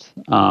makes sense.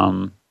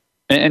 And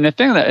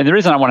the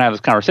reason I want to have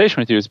this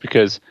conversation with you is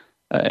because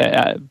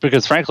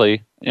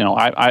frankly,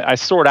 I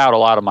sort out a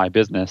lot of my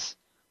business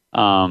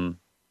on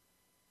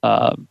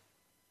the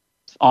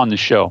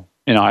show.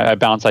 I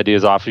bounce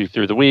ideas off of you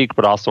through the week,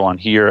 but also on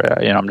here.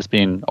 I'm just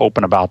being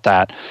open about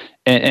that,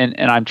 and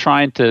I'm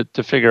trying to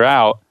figure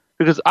out.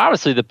 Because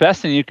obviously, the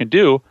best thing you can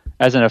do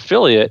as an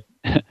affiliate,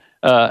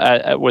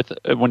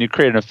 when you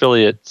create an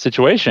affiliate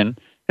situation,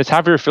 is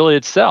have your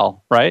affiliates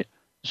sell, right?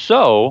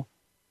 So,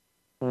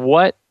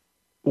 what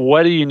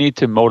do you need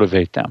to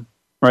motivate them,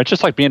 right?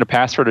 Just like being a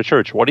pastor at a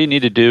church, what do you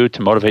need to do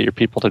to motivate your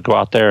people to go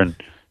out there and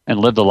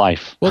live the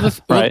life? Well,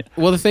 right.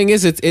 Well, the thing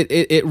is,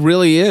 it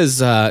really is.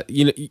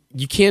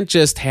 You can't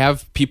just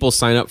have people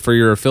sign up for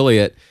your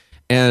affiliate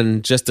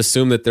and just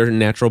assume that they're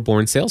natural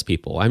born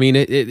salespeople. I mean,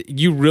 if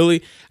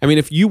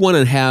you want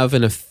to have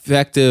an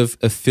effective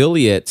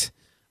affiliate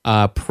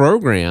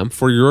program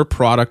for your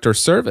product or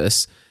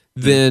service,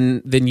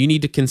 then you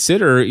need to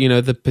consider,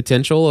 the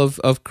potential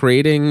of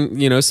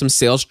creating, some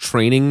sales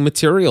training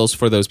materials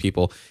for those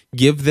people.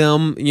 Give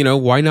them,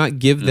 why not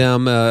give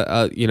them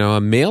a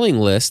mailing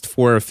list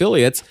for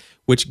affiliates,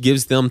 which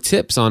gives them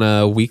tips on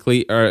a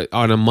weekly or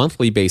on a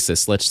monthly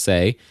basis, let's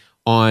say,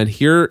 on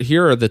here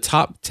are the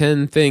top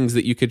 10 things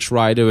that you could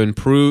try to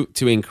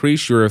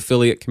increase your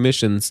affiliate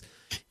commissions,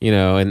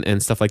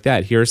 and stuff like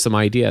that. Here are some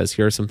ideas.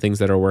 Here are some things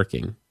that are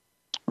working.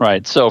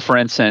 Right. So for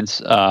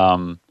instance,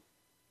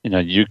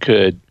 you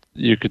could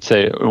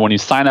say when you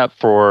sign up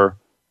for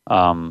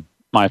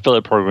my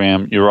affiliate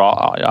program,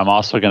 I'm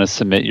also going to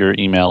submit your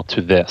email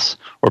to this,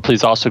 or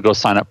please also go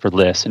sign up for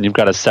this. And you've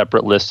got a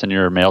separate list in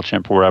your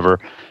MailChimp or wherever,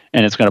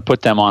 and it's going to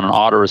put them on an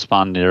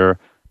autoresponder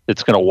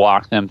that's going to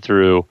walk them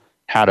through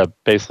how to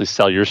basically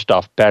sell your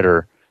stuff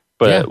better.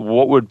 But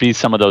what would be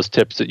some of those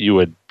tips that you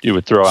would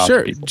throw out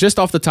to people? Just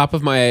off the top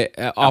of my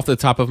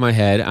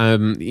head,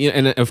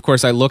 and of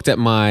course I looked at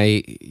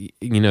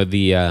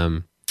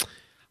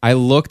I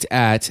looked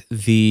at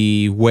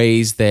the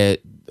ways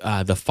that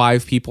the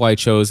 5 people I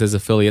chose as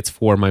affiliates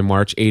for my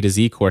March A to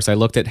Z course. I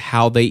looked at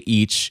how they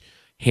each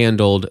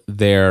handled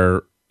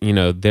their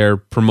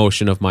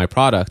promotion of my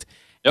product.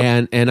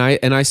 Yep. And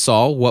I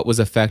saw what was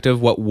effective,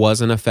 what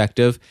wasn't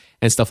effective,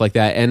 and stuff like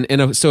that.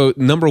 And so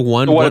number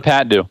one, what did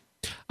Pat do?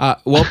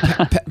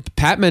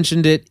 Pat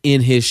mentioned it in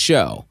his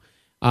show.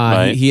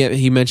 Right.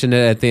 He mentioned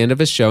it at the end of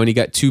his show, and he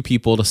got 2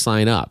 people to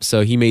sign up.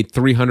 So he made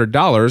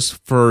 $300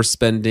 for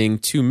spending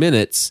 2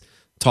 minutes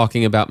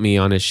talking about me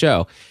on his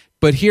show.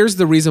 But here's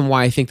the reason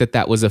why I think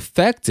that was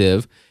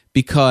effective,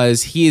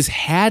 because he has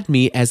had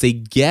me as a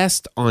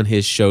guest on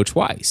his show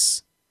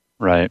twice.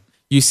 Right.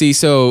 You see,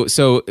 so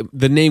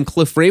the name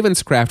Cliff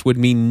Ravenscraft would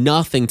mean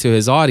nothing to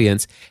his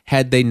audience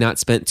had they not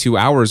spent 2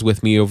 hours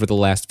with me over the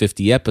last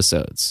 50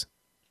 episodes.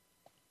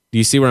 Do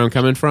you see where I'm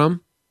coming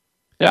from?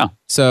 Yeah.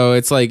 So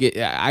it's like,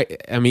 I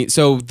mean,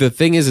 so the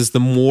thing is the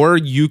more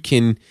you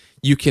can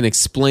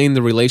explain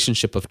the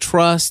relationship of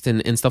trust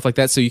and stuff like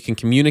that, so you can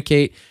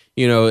communicate,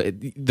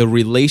 the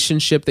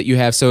relationship that you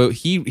have. So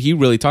he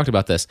really talked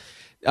about this.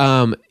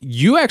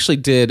 You actually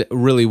did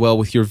really well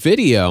with your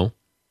video.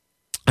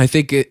 I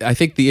think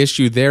the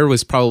issue there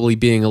was probably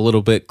being a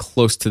little bit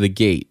close to the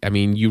gate. I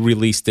mean, you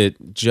released it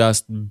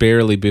just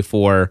barely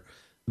before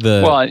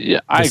the. Well,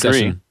 yeah, I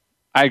agree.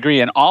 I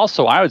agree, and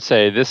also I would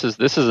say this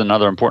is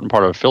another important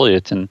part of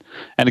affiliates, and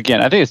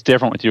again, I think it's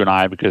different with you and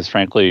I because,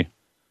 frankly,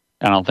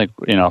 I don't think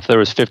if there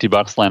was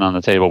 $50 laying on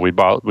the table, we'd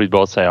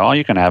both say, "Oh,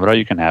 you can have it. Oh,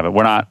 you can have it."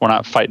 We're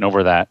not fighting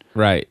over that,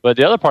 right? But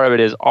the other part of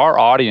it is our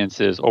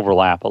audiences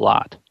overlap a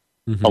lot,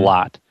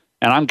 and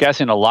I'm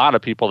guessing a lot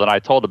of people that I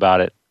told about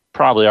it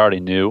probably already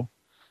knew,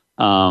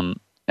 and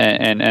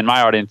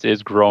my audience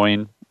is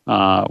growing,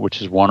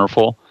 which is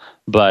wonderful.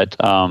 But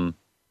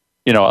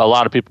a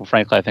lot of people,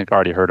 frankly, I think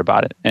already heard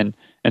about it, and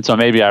so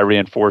maybe I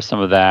reinforced some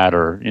of that,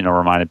 or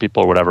reminded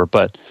people or whatever.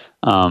 But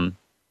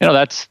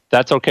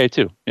that's okay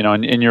too.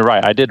 And you're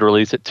right. I did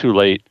release it too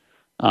late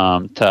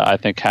to, I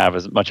think, have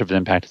as much of an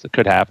impact as it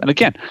could have. And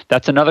again,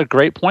 that's another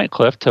great point,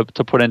 Cliff, to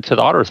put into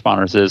the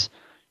autoresponders is,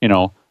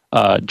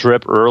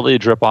 drip early,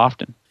 drip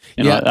often.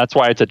 That's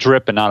why it's a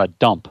drip and not a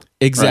dump.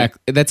 Exactly.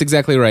 Right? That's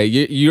exactly right.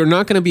 You're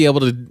not going to be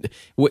able to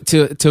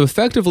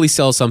effectively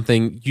sell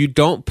something. You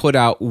don't put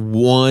out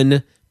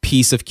one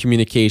piece of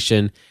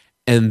communication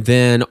and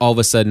then all of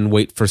a sudden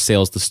wait for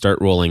sales to start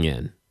rolling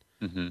in.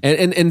 Mm-hmm.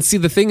 And see,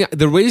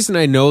 the reason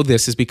I know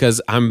this is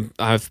because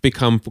I've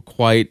become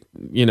quite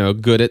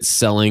good at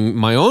selling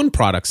my own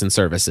products and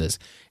services.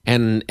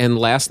 And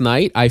last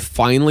night I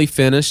finally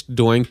finished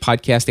doing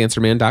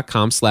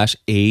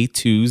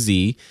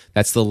podcastanswerman.com/A2Z.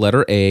 That's the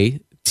letter A,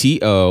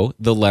 T-O,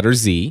 the letter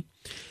Z.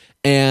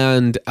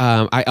 And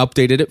I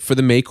updated it for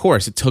the May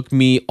course. It took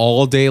me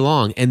all day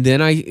long. And then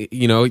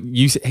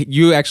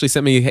you actually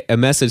sent me a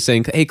message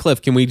saying, "Hey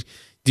Cliff, do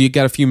you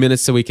got a few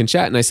minutes so we can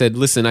chat?" And I said,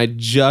 "Listen, I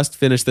just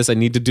finished this. I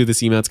need to do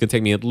this email. It's going to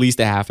take me at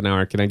least a half an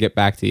hour. Can I get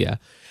back to you?"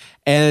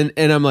 And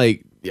I'm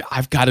like,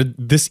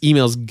 this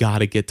email's got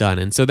to get done.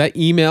 And so that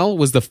email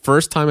was the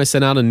first time I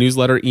sent out a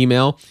newsletter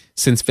email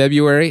since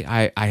February.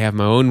 I have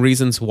my own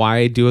reasons why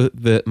I do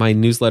my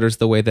newsletters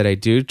the way that I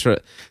do.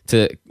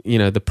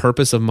 The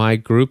purpose of my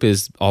group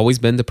is always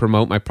been to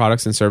promote my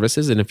products and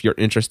services. And if you're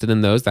interested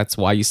in those, that's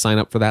why you sign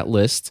up for that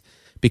list,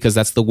 because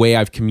that's the way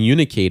I've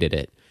communicated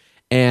it.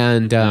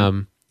 And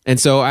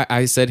so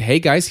I said, "Hey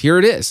guys, here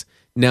it is."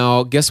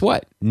 Now, guess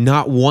what?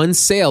 Not one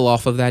sale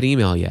off of that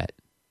email yet.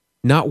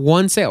 Not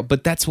one sale,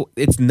 but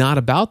it's not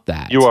about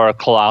that. You are a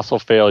colossal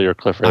failure,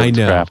 Cliff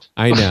Ravenscraft.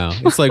 I know.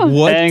 It's like,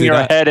 what? Hang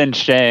your head in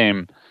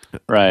shame.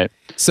 Right.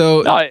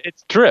 So no,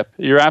 it's drip.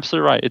 You're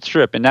absolutely right. It's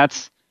drip. And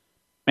that's,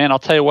 man, I'll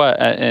tell you what,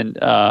 and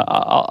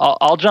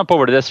I'll jump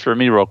over to this for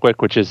me real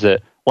quick, which is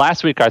that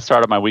last week I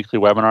started my weekly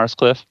webinars,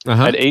 Cliff. I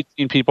had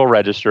 18 people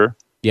register.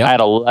 Yep. I had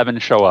 11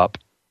 show up.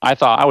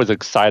 I was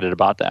excited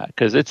about that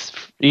because it's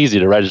easy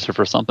to register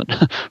for something,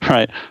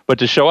 right? But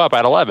to show up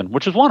at 11,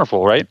 which is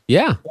wonderful, right?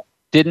 Yeah.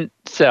 Didn't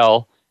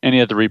sell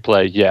any of the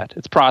replay yet.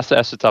 It's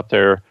processed. It's up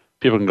there.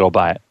 People can go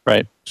buy it,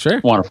 right? Sure.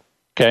 Wonderful.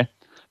 Okay.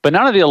 But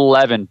none of the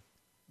 11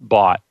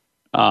 bought,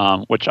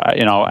 which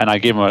and I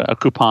gave them a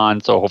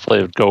coupon, so hopefully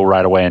it would go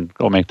right away and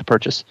go make the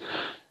purchase.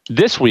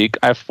 This week,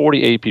 I have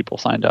 48 people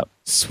signed up.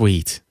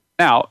 Sweet.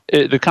 Now,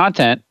 the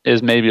content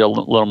is maybe a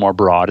little more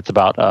broad. It's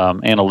about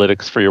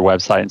analytics for your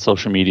website and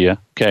social media.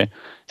 Okay.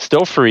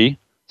 Still free.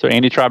 So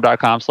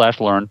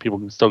andytribe.com/learn. People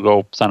can still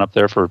go sign up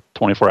there for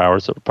 24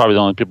 hours. So probably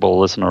the only people who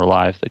listen are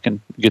live that can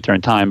get there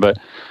in time. But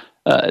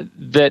the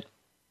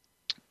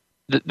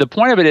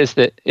point of it is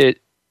that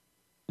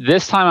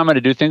this time I'm going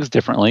to do things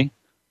differently.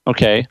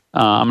 Okay,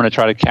 I'm going to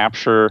try to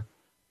capture.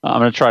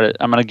 I'm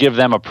going to give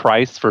them a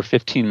price for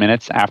 15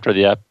 minutes after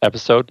the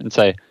episode and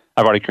say,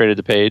 "I've already created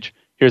the page.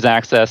 Here's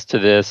access to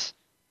this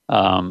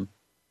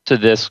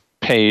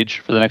page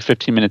for the next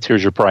 15 minutes.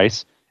 Here's your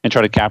price," and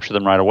try to capture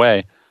them right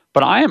away.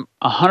 But I am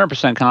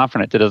 100%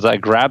 confident that as I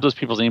grab those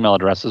people's email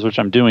addresses, which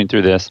I'm doing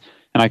through this,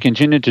 and I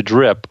continue to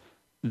drip,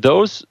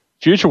 those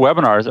future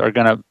webinars are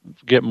going to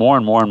get more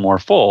and more and more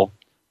full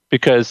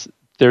because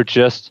they're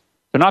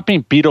not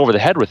being beat over the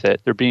head with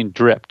it. They're being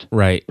dripped.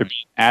 Right. They're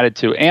being added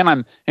to.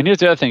 And here's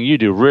the other thing you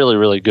do really,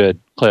 really good,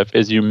 Cliff,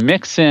 is you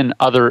mix in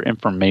other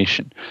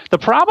information. The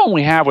problem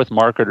we have with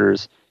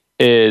marketers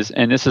is,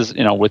 and this is,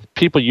 with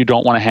people you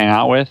don't want to hang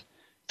out with,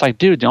 it's like,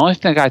 dude, the only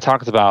thing the guy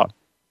talks about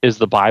is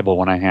the Bible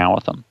when I hang out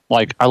with them.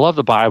 Like, I love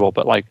the Bible,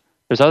 but like,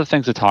 there's other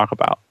things to talk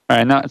about. All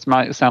right, now it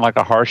might sound like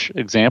a harsh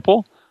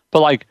example,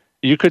 but like,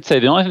 you could say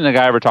the only thing the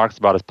guy ever talks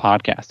about is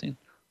podcasting.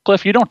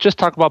 Cliff, you don't just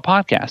talk about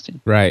podcasting.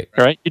 Right.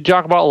 Right? You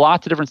talk about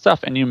lots of different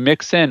stuff, and you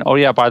mix in, oh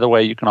yeah, by the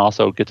way, you can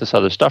also get this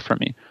other stuff from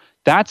me.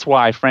 That's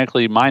why,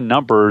 frankly, my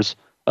numbers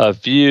of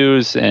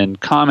views and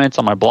comments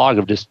on my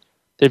blog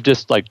they've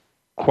just like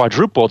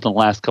quadrupled in the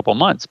last couple of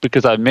months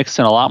because I've mixed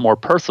in a lot more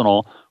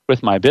personal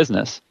with my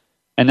business.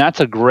 And that's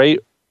a great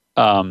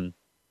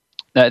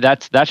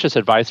that's just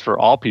advice for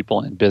all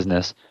people in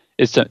business,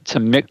 is to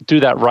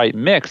do that right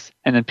mix,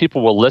 and then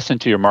people will listen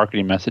to your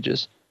marketing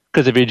messages.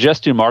 Because if you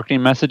just do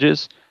marketing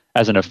messages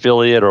as an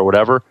affiliate or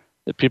whatever,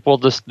 people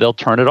they'll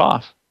turn it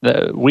off.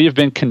 We have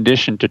been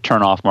conditioned to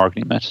turn off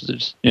marketing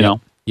messages, you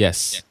know?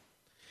 Yes.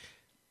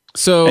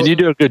 So, and you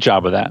do a good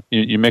job of that.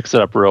 You mix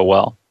it up real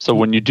well. So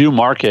when you do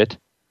market,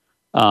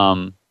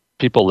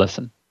 people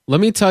listen. Let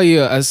me tell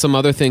you some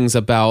other things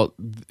about,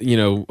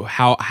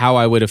 how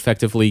I would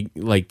effectively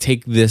like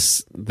take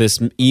this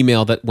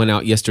email that went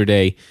out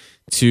yesterday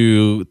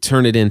to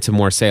turn it into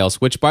more sales,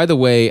 which, by the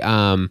way,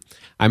 I'm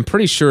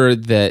pretty sure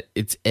that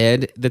it's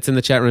Ed that's in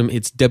the chat room.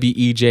 It's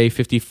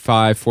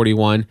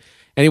WEJ5541.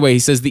 Anyway, he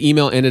says the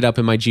email ended up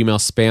in my Gmail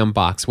spam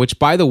box, which,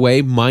 by the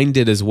way, mine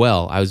did as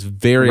well. I was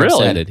very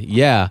upset.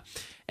 Yeah.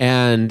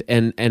 And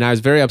I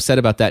was very upset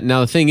about that. Now,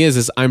 the thing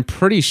is I'm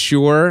pretty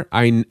sure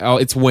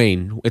it's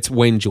Wayne. It's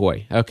Wayne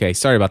Joy. Okay.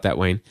 Sorry about that,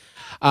 Wayne.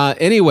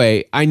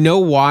 Anyway, I know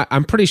why.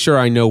 I'm pretty sure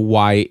I know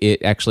why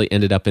it actually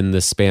ended up in the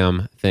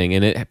spam thing,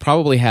 and it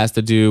probably has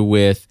to do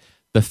with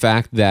the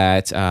fact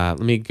that let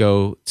me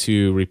go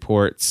to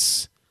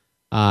reports.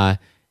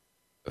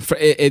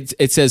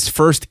 It says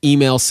first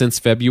email since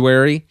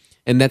February,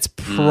 and that's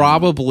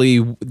probably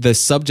the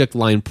subject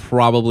line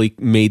probably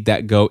made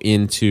that go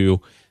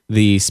into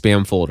the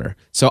spam folder.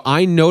 So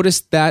I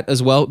noticed that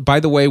as well. By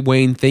the way,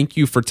 Wayne, thank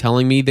you for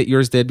telling me that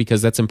yours did,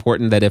 because that's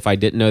important that if I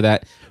didn't know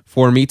that,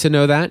 for me to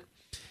know that.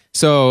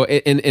 So,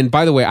 and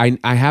by the way,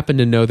 I happen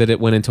to know that it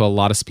went into a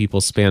lot of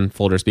people's spam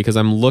folders because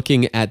I'm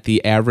looking at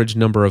the average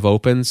number of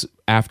opens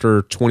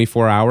after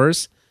 24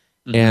 hours.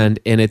 And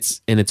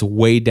it's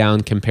way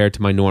down compared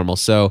to my normal.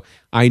 So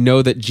I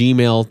know that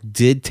Gmail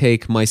did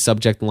take my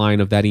subject line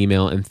of that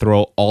email and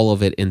throw all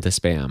of it into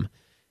spam.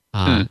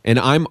 And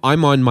I'm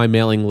on my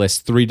mailing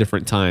list 3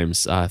 different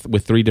times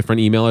with 3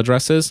 different email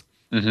addresses,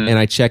 and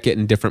I check it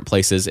in different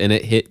places, and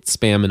it hit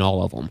spam in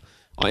all of them.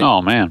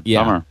 Oh man,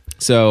 yeah. Bummer.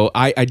 So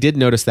I did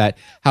notice that.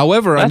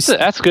 However,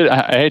 that's good.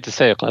 I hate to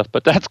say it, Cliff,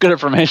 but that's good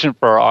information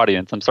for our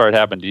audience. I'm sorry it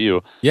happened to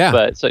you. Yeah.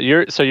 But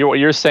what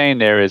you're saying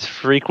there is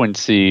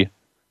frequency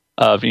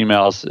of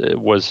emails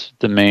was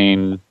the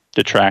main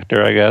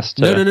detractor, I guess.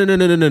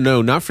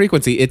 No, not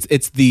frequency.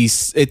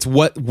 It's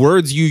what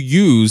words you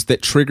use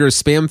that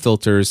triggers spam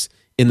filters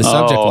in the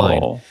subject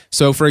line.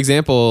 So, for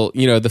example,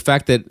 the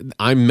fact that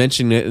I'm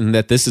mentioning it and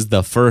that this is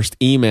the first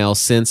email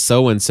since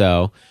so and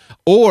so,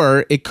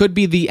 or it could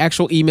be the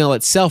actual email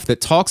itself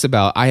that talks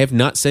about I have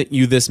not sent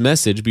you this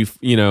message,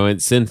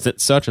 and since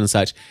such and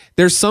such.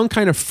 There's some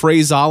kind of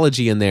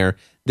phraseology in there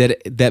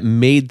that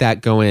made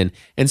that go in.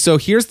 And so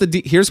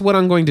here's what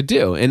I'm going to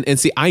do. And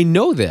see, I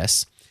know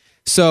this.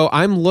 So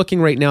I'm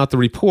looking right now at the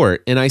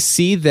report, and I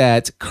see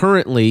that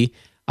currently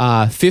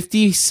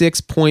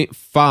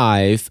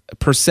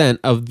 56.5%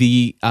 of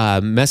the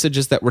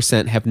messages that were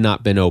sent have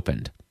not been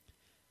opened.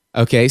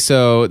 Okay,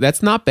 so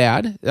that's not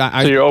bad.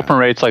 So your open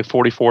rate's like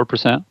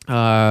 44%?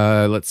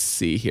 Let's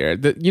see here.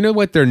 You know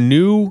what?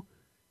 The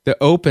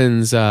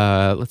opens,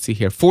 let's see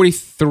here,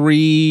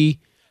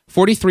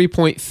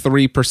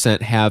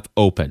 43.3% have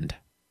opened.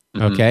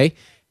 Okay?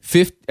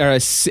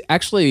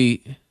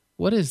 Actually,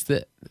 what is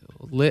the...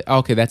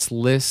 Okay, that's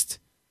list.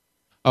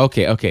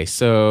 Okay.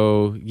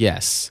 So,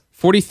 yes.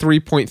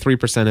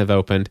 43.3% have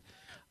opened.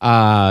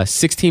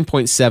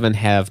 16.7%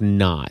 have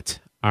not.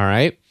 All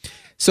right?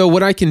 So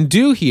what I can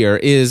do here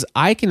is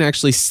I can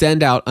actually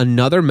send out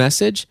another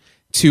message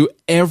to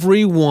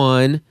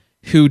everyone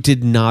who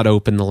did not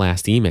open the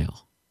last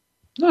email.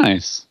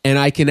 Nice. And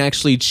I can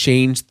actually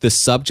change the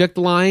subject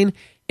line,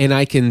 and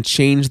I can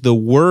change the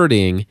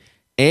wording,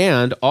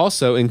 and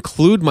also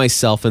include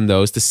myself in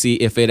those to see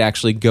if it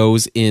actually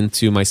goes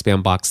into my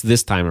spam box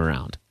this time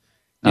around.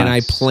 Nice. And I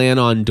plan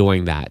on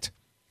doing that.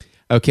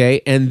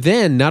 Okay, and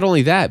then not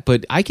only that,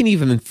 but I can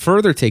even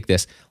further take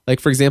this.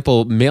 Like, for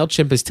example,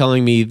 MailChimp is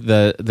telling me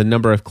the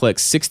number of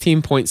clicks.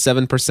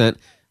 16.7%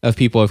 of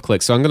people have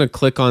clicked. So I'm going to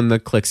click on the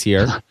clicks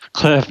here.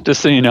 Cliff,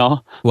 just so you know.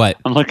 What?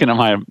 I'm looking at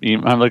I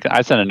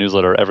send a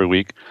newsletter every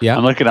week. Yeah.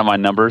 I'm looking at my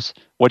numbers.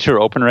 What's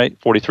your open rate?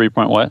 43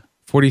 point what?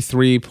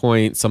 43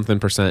 point something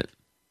percent.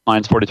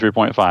 Mine's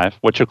 43.5.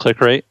 What's your click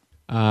rate?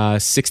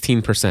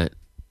 16%.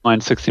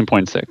 Mine's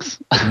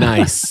 16.6.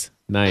 Nice.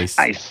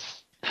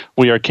 Nice.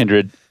 We are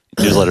kindred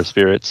newsletter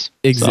spirits.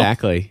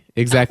 Exactly.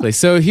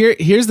 So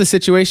here's the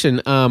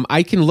situation.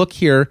 I can look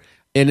here,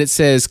 and it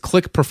says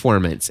click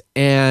performance,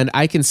 and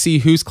I can see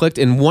who's clicked.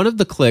 And one of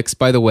the clicks,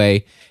 by the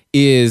way,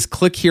 is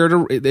click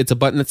here it's a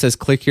button that says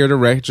click here to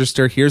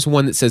register. Here's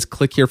one that says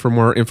click here for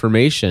more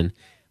information.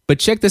 But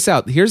check this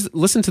out.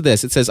 Listen to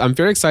this. It says, I'm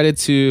very excited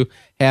to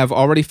have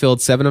already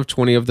filled 7 of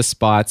 20 of the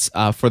spots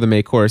for the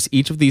May course.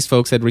 Each of these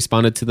folks had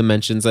responded to the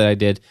mentions that I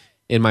did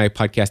in my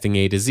podcasting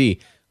A to Z.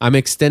 I'm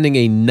extending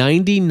a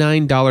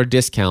 $99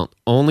 discount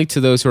only to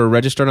those who are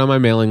registered on my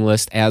mailing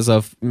list as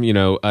of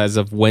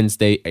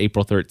Wednesday,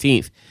 April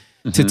 13th.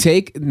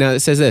 Mm-hmm. Now it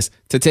says this,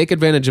 to take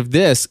advantage of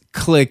this,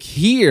 click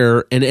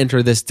here and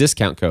enter this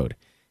discount code.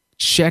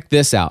 Check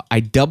this out. I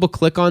double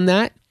click on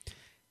that.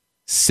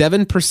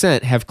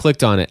 7% have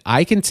clicked on it.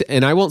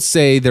 And I won't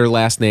say their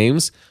last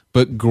names,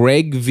 but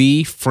Greg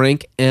V,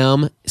 Frank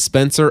M,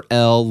 Spencer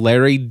L,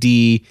 Larry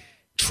D,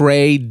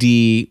 Trey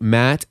D,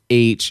 Matt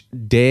H,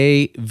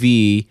 Day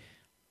V,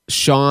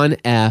 Sean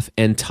F,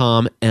 and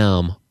Tom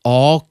M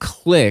all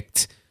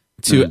clicked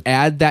to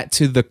add that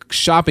to the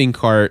shopping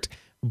cart,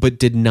 but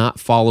did not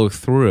follow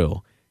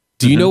through.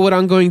 Do you know what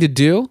I'm going to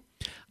do?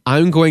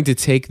 I'm going to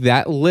take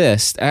that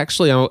list.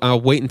 Actually, I'll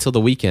wait until the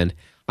weekend.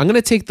 I'm going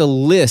to take the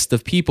list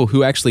of people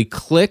who actually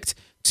clicked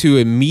to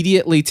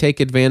immediately take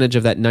advantage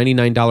of that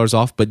 $99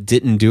 off, but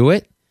didn't do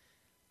it.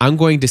 I'm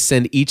going to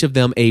send each of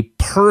them a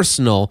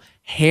personal,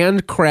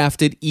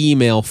 handcrafted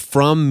email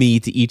from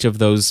me to each of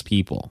those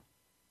people.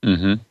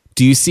 Mm-hmm.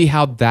 Do you see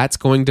how that's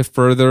going to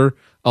further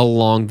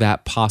along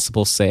that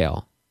possible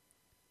sale?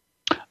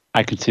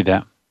 I can see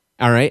that.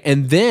 All right.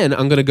 And then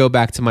I'm going to go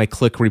back to my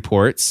click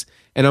reports,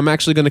 and I'm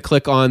actually going to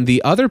click on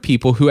the other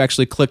people who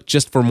actually clicked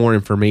just for more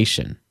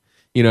information.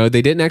 You know,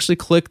 they didn't actually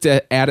click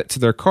to add it to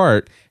their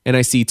cart, and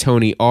I see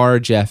Tony R,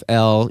 Jeff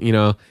L, you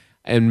know,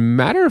 and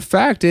matter of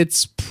fact,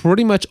 it's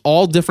pretty much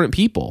all different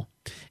people.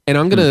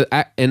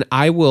 And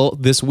I will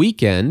this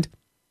weekend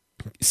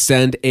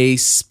send a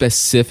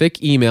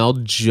specific email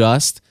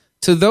just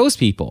to those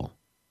people.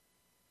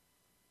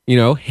 You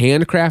know,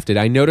 handcrafted.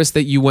 I noticed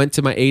that you went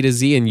to my A to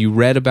Z and you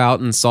read about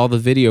and saw the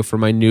video for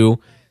my new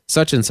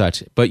such and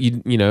such. But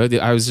you know,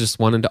 I was just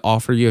wanting to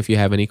offer you if you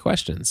have any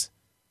questions.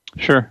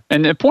 Sure.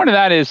 And the point of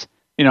that is,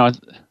 you know,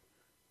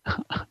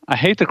 I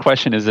hate the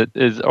question, is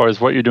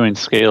what you're doing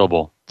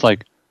scalable? It's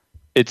like,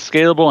 it's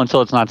scalable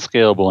until it's not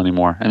scalable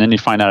anymore. And then you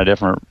find out a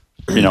different,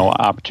 you know,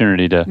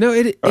 opportunity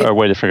to, or a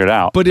way to figure it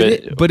out. But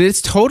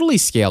it's totally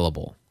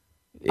scalable.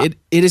 It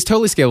is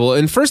totally scalable.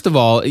 And first of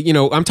all, you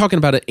know, I'm talking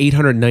about an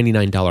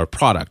 $899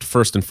 product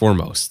first and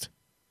foremost.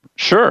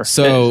 Sure.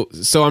 So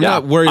I'm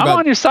not worried about. I'm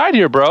on your side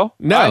here, bro.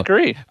 No, I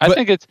agree. I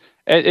think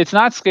it's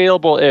not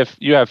scalable if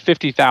you have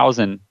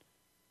 50,000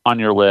 on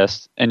your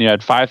list and you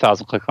had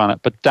 5,000 click on it,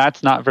 but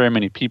that's not very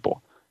many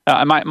people.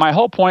 My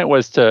whole point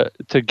was to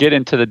get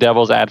into the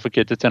devil's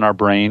advocate that's in our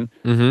brain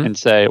and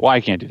say, well, I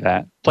can't do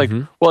that. It's like,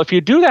 well, if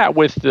you do that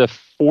with the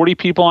 40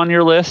 people on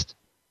your list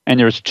and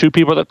there's 2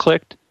 people that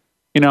clicked,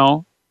 you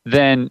know,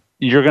 then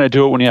you're going to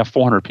do it when you have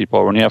 400 people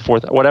or when you have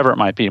 4,000, whatever it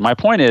might be. My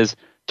point is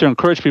to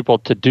encourage people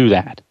to do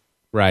that.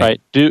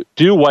 Right?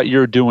 Do what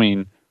you're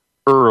doing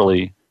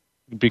early.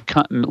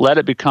 Let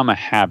it become a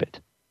habit.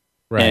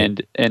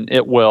 Right. And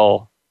it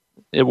will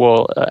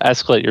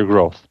escalate your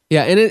growth.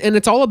 Yeah, and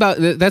it's all about,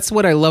 that's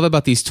what I love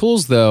about these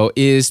tools though,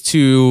 is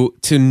to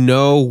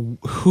know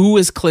who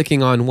is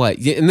clicking on what.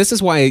 And this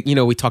is why, you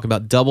know, we talk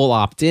about double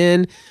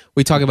opt-in.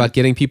 We talk about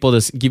getting people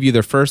to give you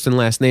their first and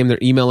last name, their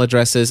email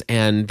addresses,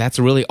 and that's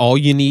really all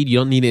you need. You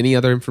don't need any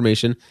other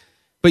information.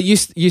 But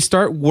you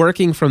start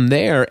working from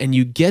there and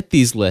you get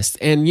these lists.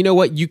 And you know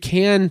what? You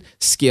can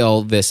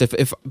scale this.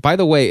 If by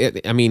the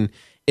way, I mean,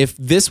 if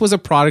this was a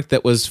product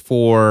that was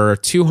for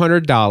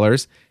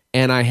 $200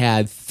 and I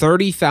had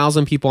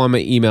 30,000 people on my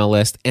email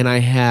list and I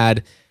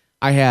had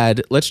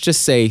let's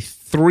just say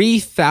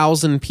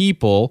 3,000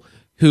 people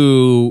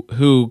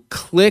who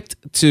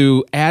clicked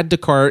to add to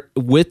cart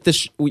with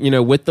the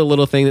with the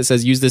little thing that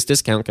says use this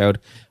discount code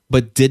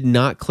but did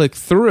not click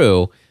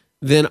through,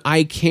 then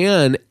I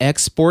can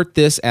export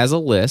this as a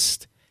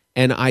list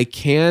and I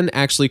can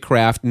actually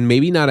craft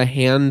maybe not a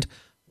hand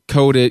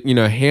coded,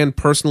 hand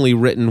personally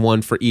written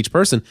one for each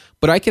person,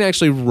 but I can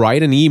actually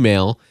write an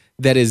email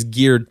that is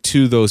geared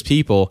to those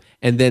people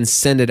and then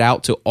send it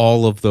out to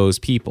all of those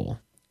people.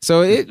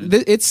 So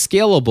it's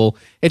scalable.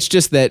 It's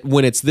just that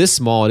when it's this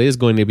small, it is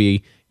going to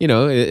be,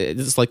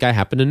 it's like I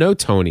happen to know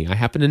Tony. I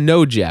happen to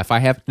know Jeff. I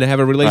happen to have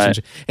a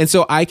relationship. Right. And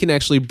so I can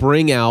actually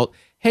bring out,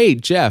 hey,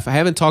 Jeff, I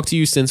haven't talked to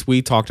you since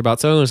we talked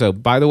about so-and-so.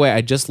 By the way,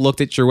 I just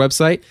looked at your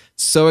website.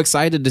 So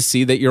excited to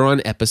see that you're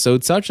on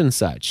episode such and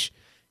such.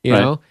 You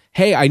know?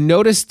 Hey, I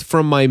noticed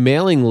from my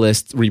mailing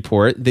list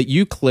report that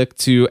you clicked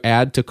to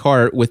add to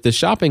cart with the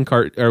shopping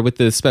cart or with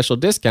the special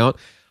discount.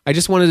 I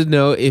just wanted to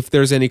know if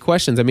there's any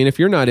questions. I mean, if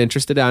you're not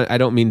interested, I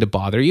don't mean to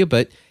bother you,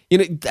 but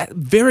that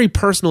very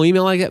personal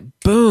email like that,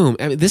 boom.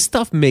 I mean, this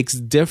stuff makes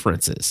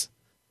differences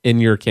in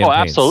your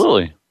campaigns.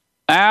 Oh,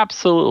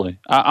 absolutely.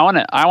 I want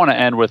to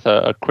end with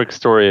a quick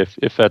story,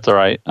 if that's all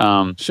right.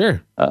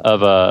 Sure.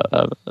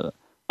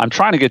 I'm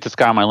trying to get this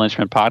guy on my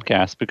Lynchman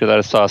podcast because I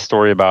just saw a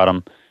story about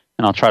him,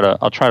 and I'll try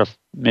to.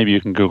 Maybe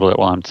you can Google it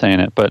while I'm saying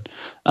it. But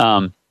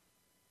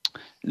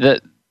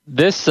there's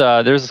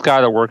this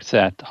guy that works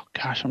at. Oh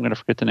gosh, I'm going to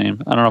forget the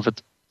name. I don't know if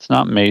it's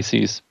not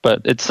Macy's,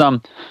 but it's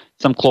some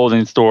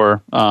clothing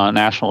store,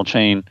 national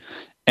chain,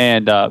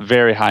 and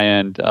very high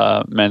end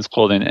men's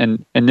clothing.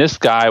 And this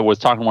guy was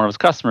talking to one of his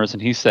customers,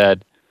 and he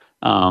said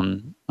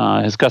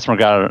his customer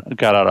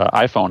got out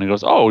an iPhone. He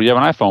goes, "Oh, you have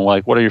an iPhone?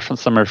 Like, what are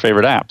some of your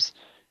favorite apps?"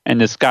 And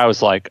this guy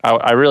was like,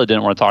 I really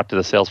didn't want to talk to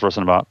the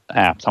salesperson about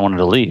apps. I wanted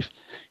to leave.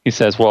 He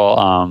says,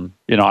 well,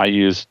 I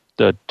use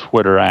the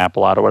Twitter app a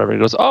lot or whatever. He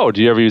goes, oh,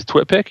 do you ever use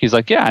TwitPic? He's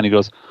like, yeah. And he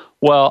goes,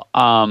 well,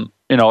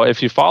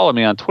 if you follow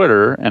me on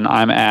Twitter and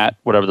I'm at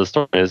whatever the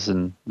store is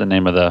and the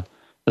name of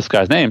this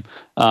guy's name,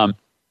 I'm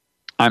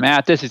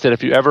at this. He said,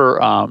 if you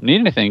ever need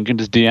anything, you can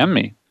just DM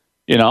me,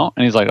 And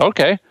he's like,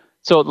 okay.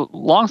 So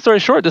long story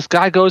short, this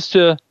guy goes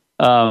to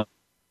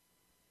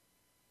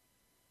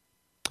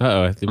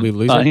did we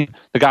lose it?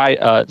 The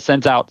guy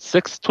sends out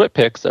 6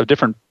 TwitPics of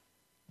different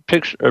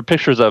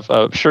pictures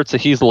of shirts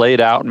that he's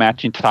laid out,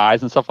 matching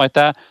ties and stuff like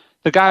that.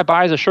 The guy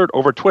buys a shirt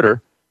over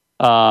Twitter,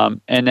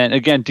 and then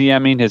again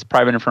DMing his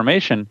private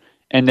information,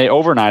 and they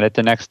overnight it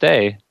the next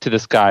day to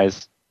this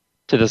guy's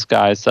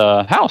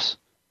house,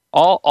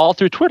 all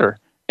through Twitter.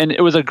 And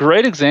it was a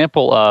great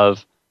example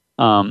of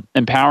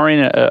empowering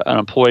an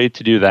employee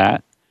to do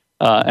that,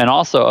 and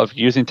also of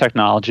using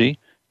technology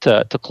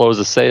to close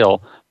a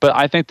sale. But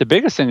I think the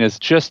biggest thing is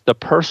just the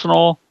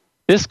personal.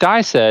 This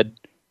guy said,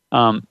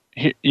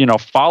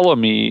 follow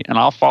me and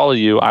I'll follow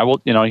you. I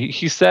will,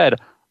 he said,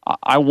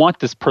 I want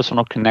this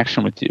personal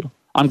connection with you.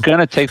 I'm going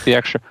to take the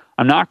extra.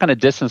 I'm not going to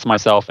distance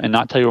myself and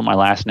not tell you what my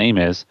last name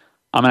is.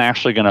 I'm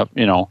actually going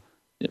to,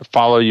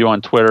 follow you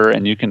on Twitter,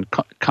 and you can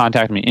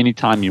contact me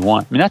anytime you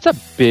want. I mean, that's a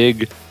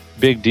big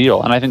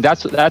deal. And I think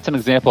that's an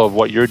example of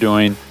what you're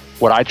doing,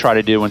 what I try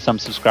to do when someone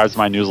subscribes to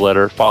my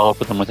newsletter, follow up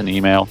with them with an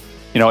email.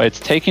 It's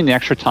taking the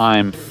extra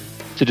time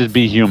to just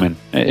be human.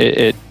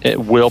 It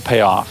will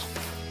pay off.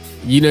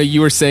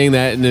 You were saying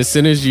that, and as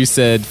soon as you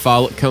said,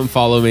 come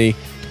follow me,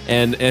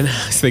 and I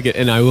was thinking,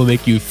 and I will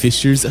make you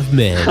fishers of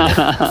men.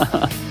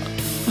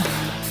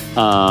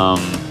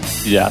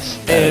 Yes.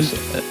 And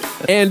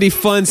Andy,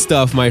 fun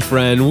stuff, my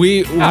friend.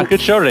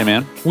 Good show today,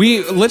 man.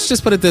 Let's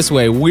just put it this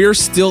way. We're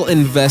still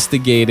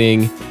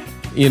investigating,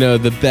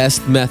 the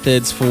best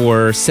methods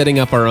for setting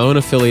up our own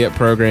affiliate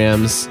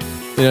programs.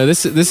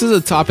 This is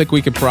a topic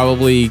we could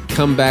probably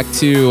come back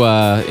to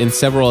in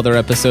several other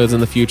episodes in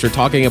the future,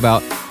 talking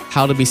about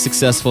how to be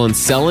successful in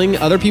selling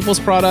other people's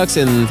products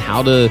and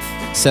how to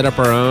set up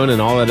our own and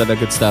all that other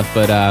good stuff.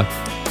 But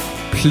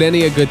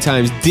plenty of good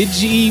times.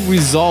 Digi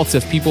Results,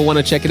 if people want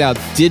to check it out.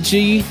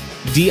 Digi,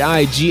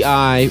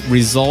 D-I-G-I,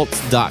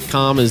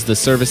 results.com is the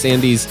service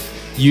Andy's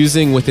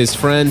using with his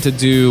friend to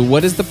do,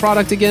 what is the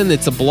product again?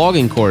 It's a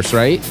blogging course,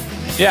 right?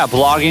 Yeah,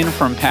 blogging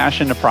from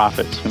passion to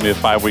profit. It's going to be a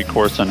 5-week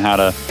course on how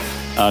to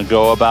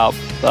go about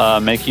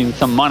making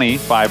some money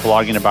by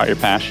blogging about your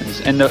passions.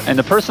 And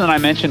the person that I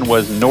mentioned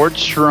was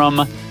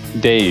Nordstrom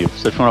Dave.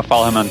 So if you want to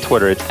follow him on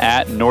Twitter, it's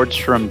at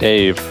Nordstrom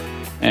Dave.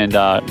 And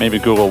maybe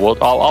Google.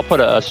 I'll put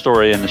a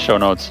story in the show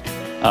notes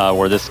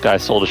where this guy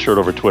sold a shirt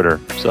over Twitter.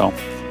 So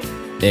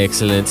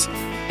excellent.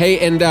 Hey,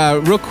 and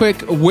real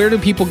quick, where do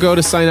people go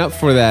to sign up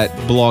for that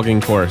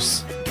blogging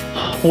course?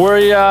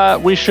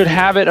 We should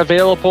have it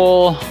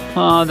available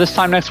this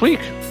time next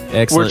week.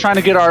 Excellent. We're trying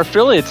to get our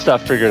affiliate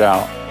stuff figured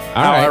out.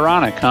 How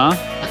ironic, huh?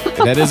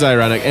 That is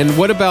ironic. And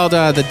what about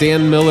the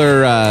Dan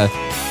Miller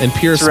and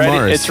Pierce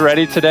Mars? It's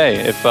ready today.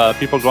 If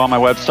people go on my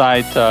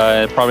website,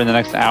 probably in the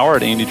next hour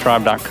at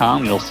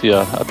andytraub.com, you'll see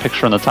a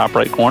picture in the top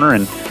right corner,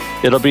 and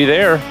it'll be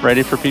there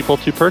ready for people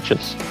to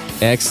purchase.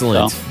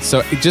 Excellent.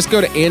 So just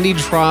go to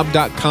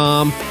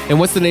andytraub.com. And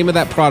what's the name of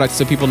that product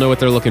so people know what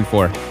they're looking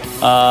for?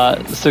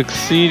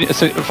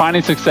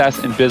 Finding success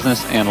in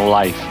business and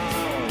life.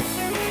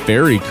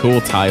 Very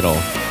cool title.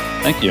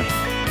 Thank you.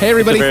 Hey,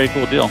 everybody. It's a very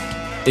cool deal.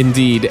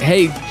 Indeed.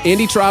 Hey,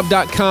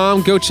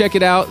 andytraub.com. Go check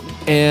it out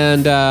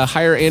and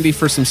hire Andy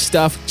for some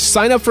stuff.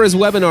 Sign up for his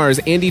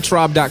webinars,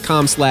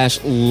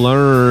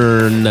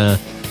 andytraub.com/learn.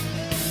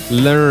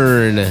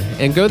 Learn.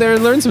 And go there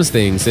and learn some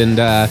things. And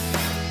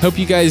hope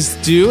you guys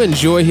do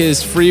enjoy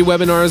his free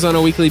webinars on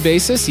a weekly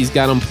basis. He's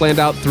got them planned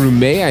out through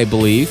May, I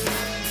believe.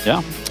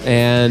 Yeah.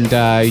 And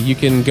you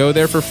can go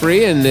there for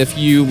free. And if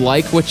you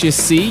like what you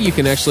see, you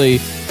can actually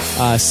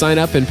sign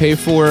up and pay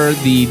for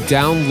the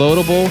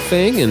downloadable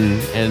thing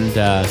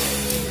and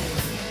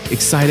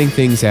exciting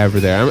things over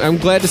there. I'm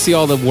glad to see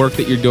all the work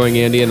that you're doing,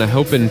 Andy, and I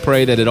hope and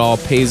pray that it all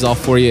pays off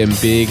for you in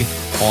big,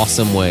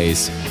 awesome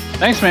ways.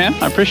 Thanks, man.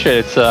 I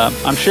appreciate it.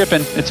 I'm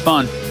shipping. It's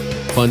fun.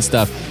 Fun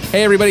stuff.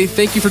 Hey, everybody.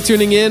 Thank you for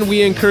tuning in.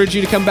 We encourage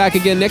you to come back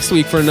again next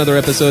week for another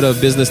episode of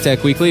Business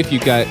Tech Weekly. If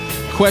you've got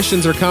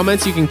questions or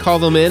comments, you can call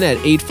them in at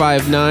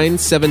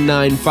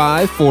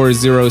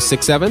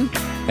 859-795-4067.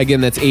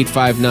 Again, that's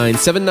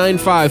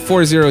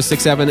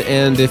 859-795-4067.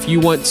 And if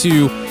you want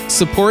to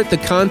support the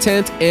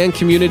content and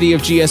community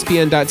of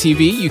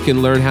GSPN.TV, you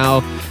can learn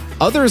how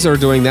others are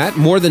doing that.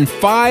 More than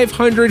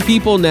 500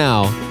 people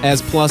now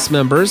as Plus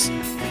members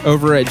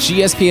over at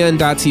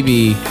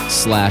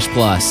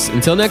gspn.tv/plus.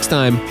 Until next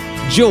time,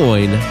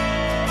 join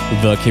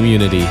the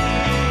community.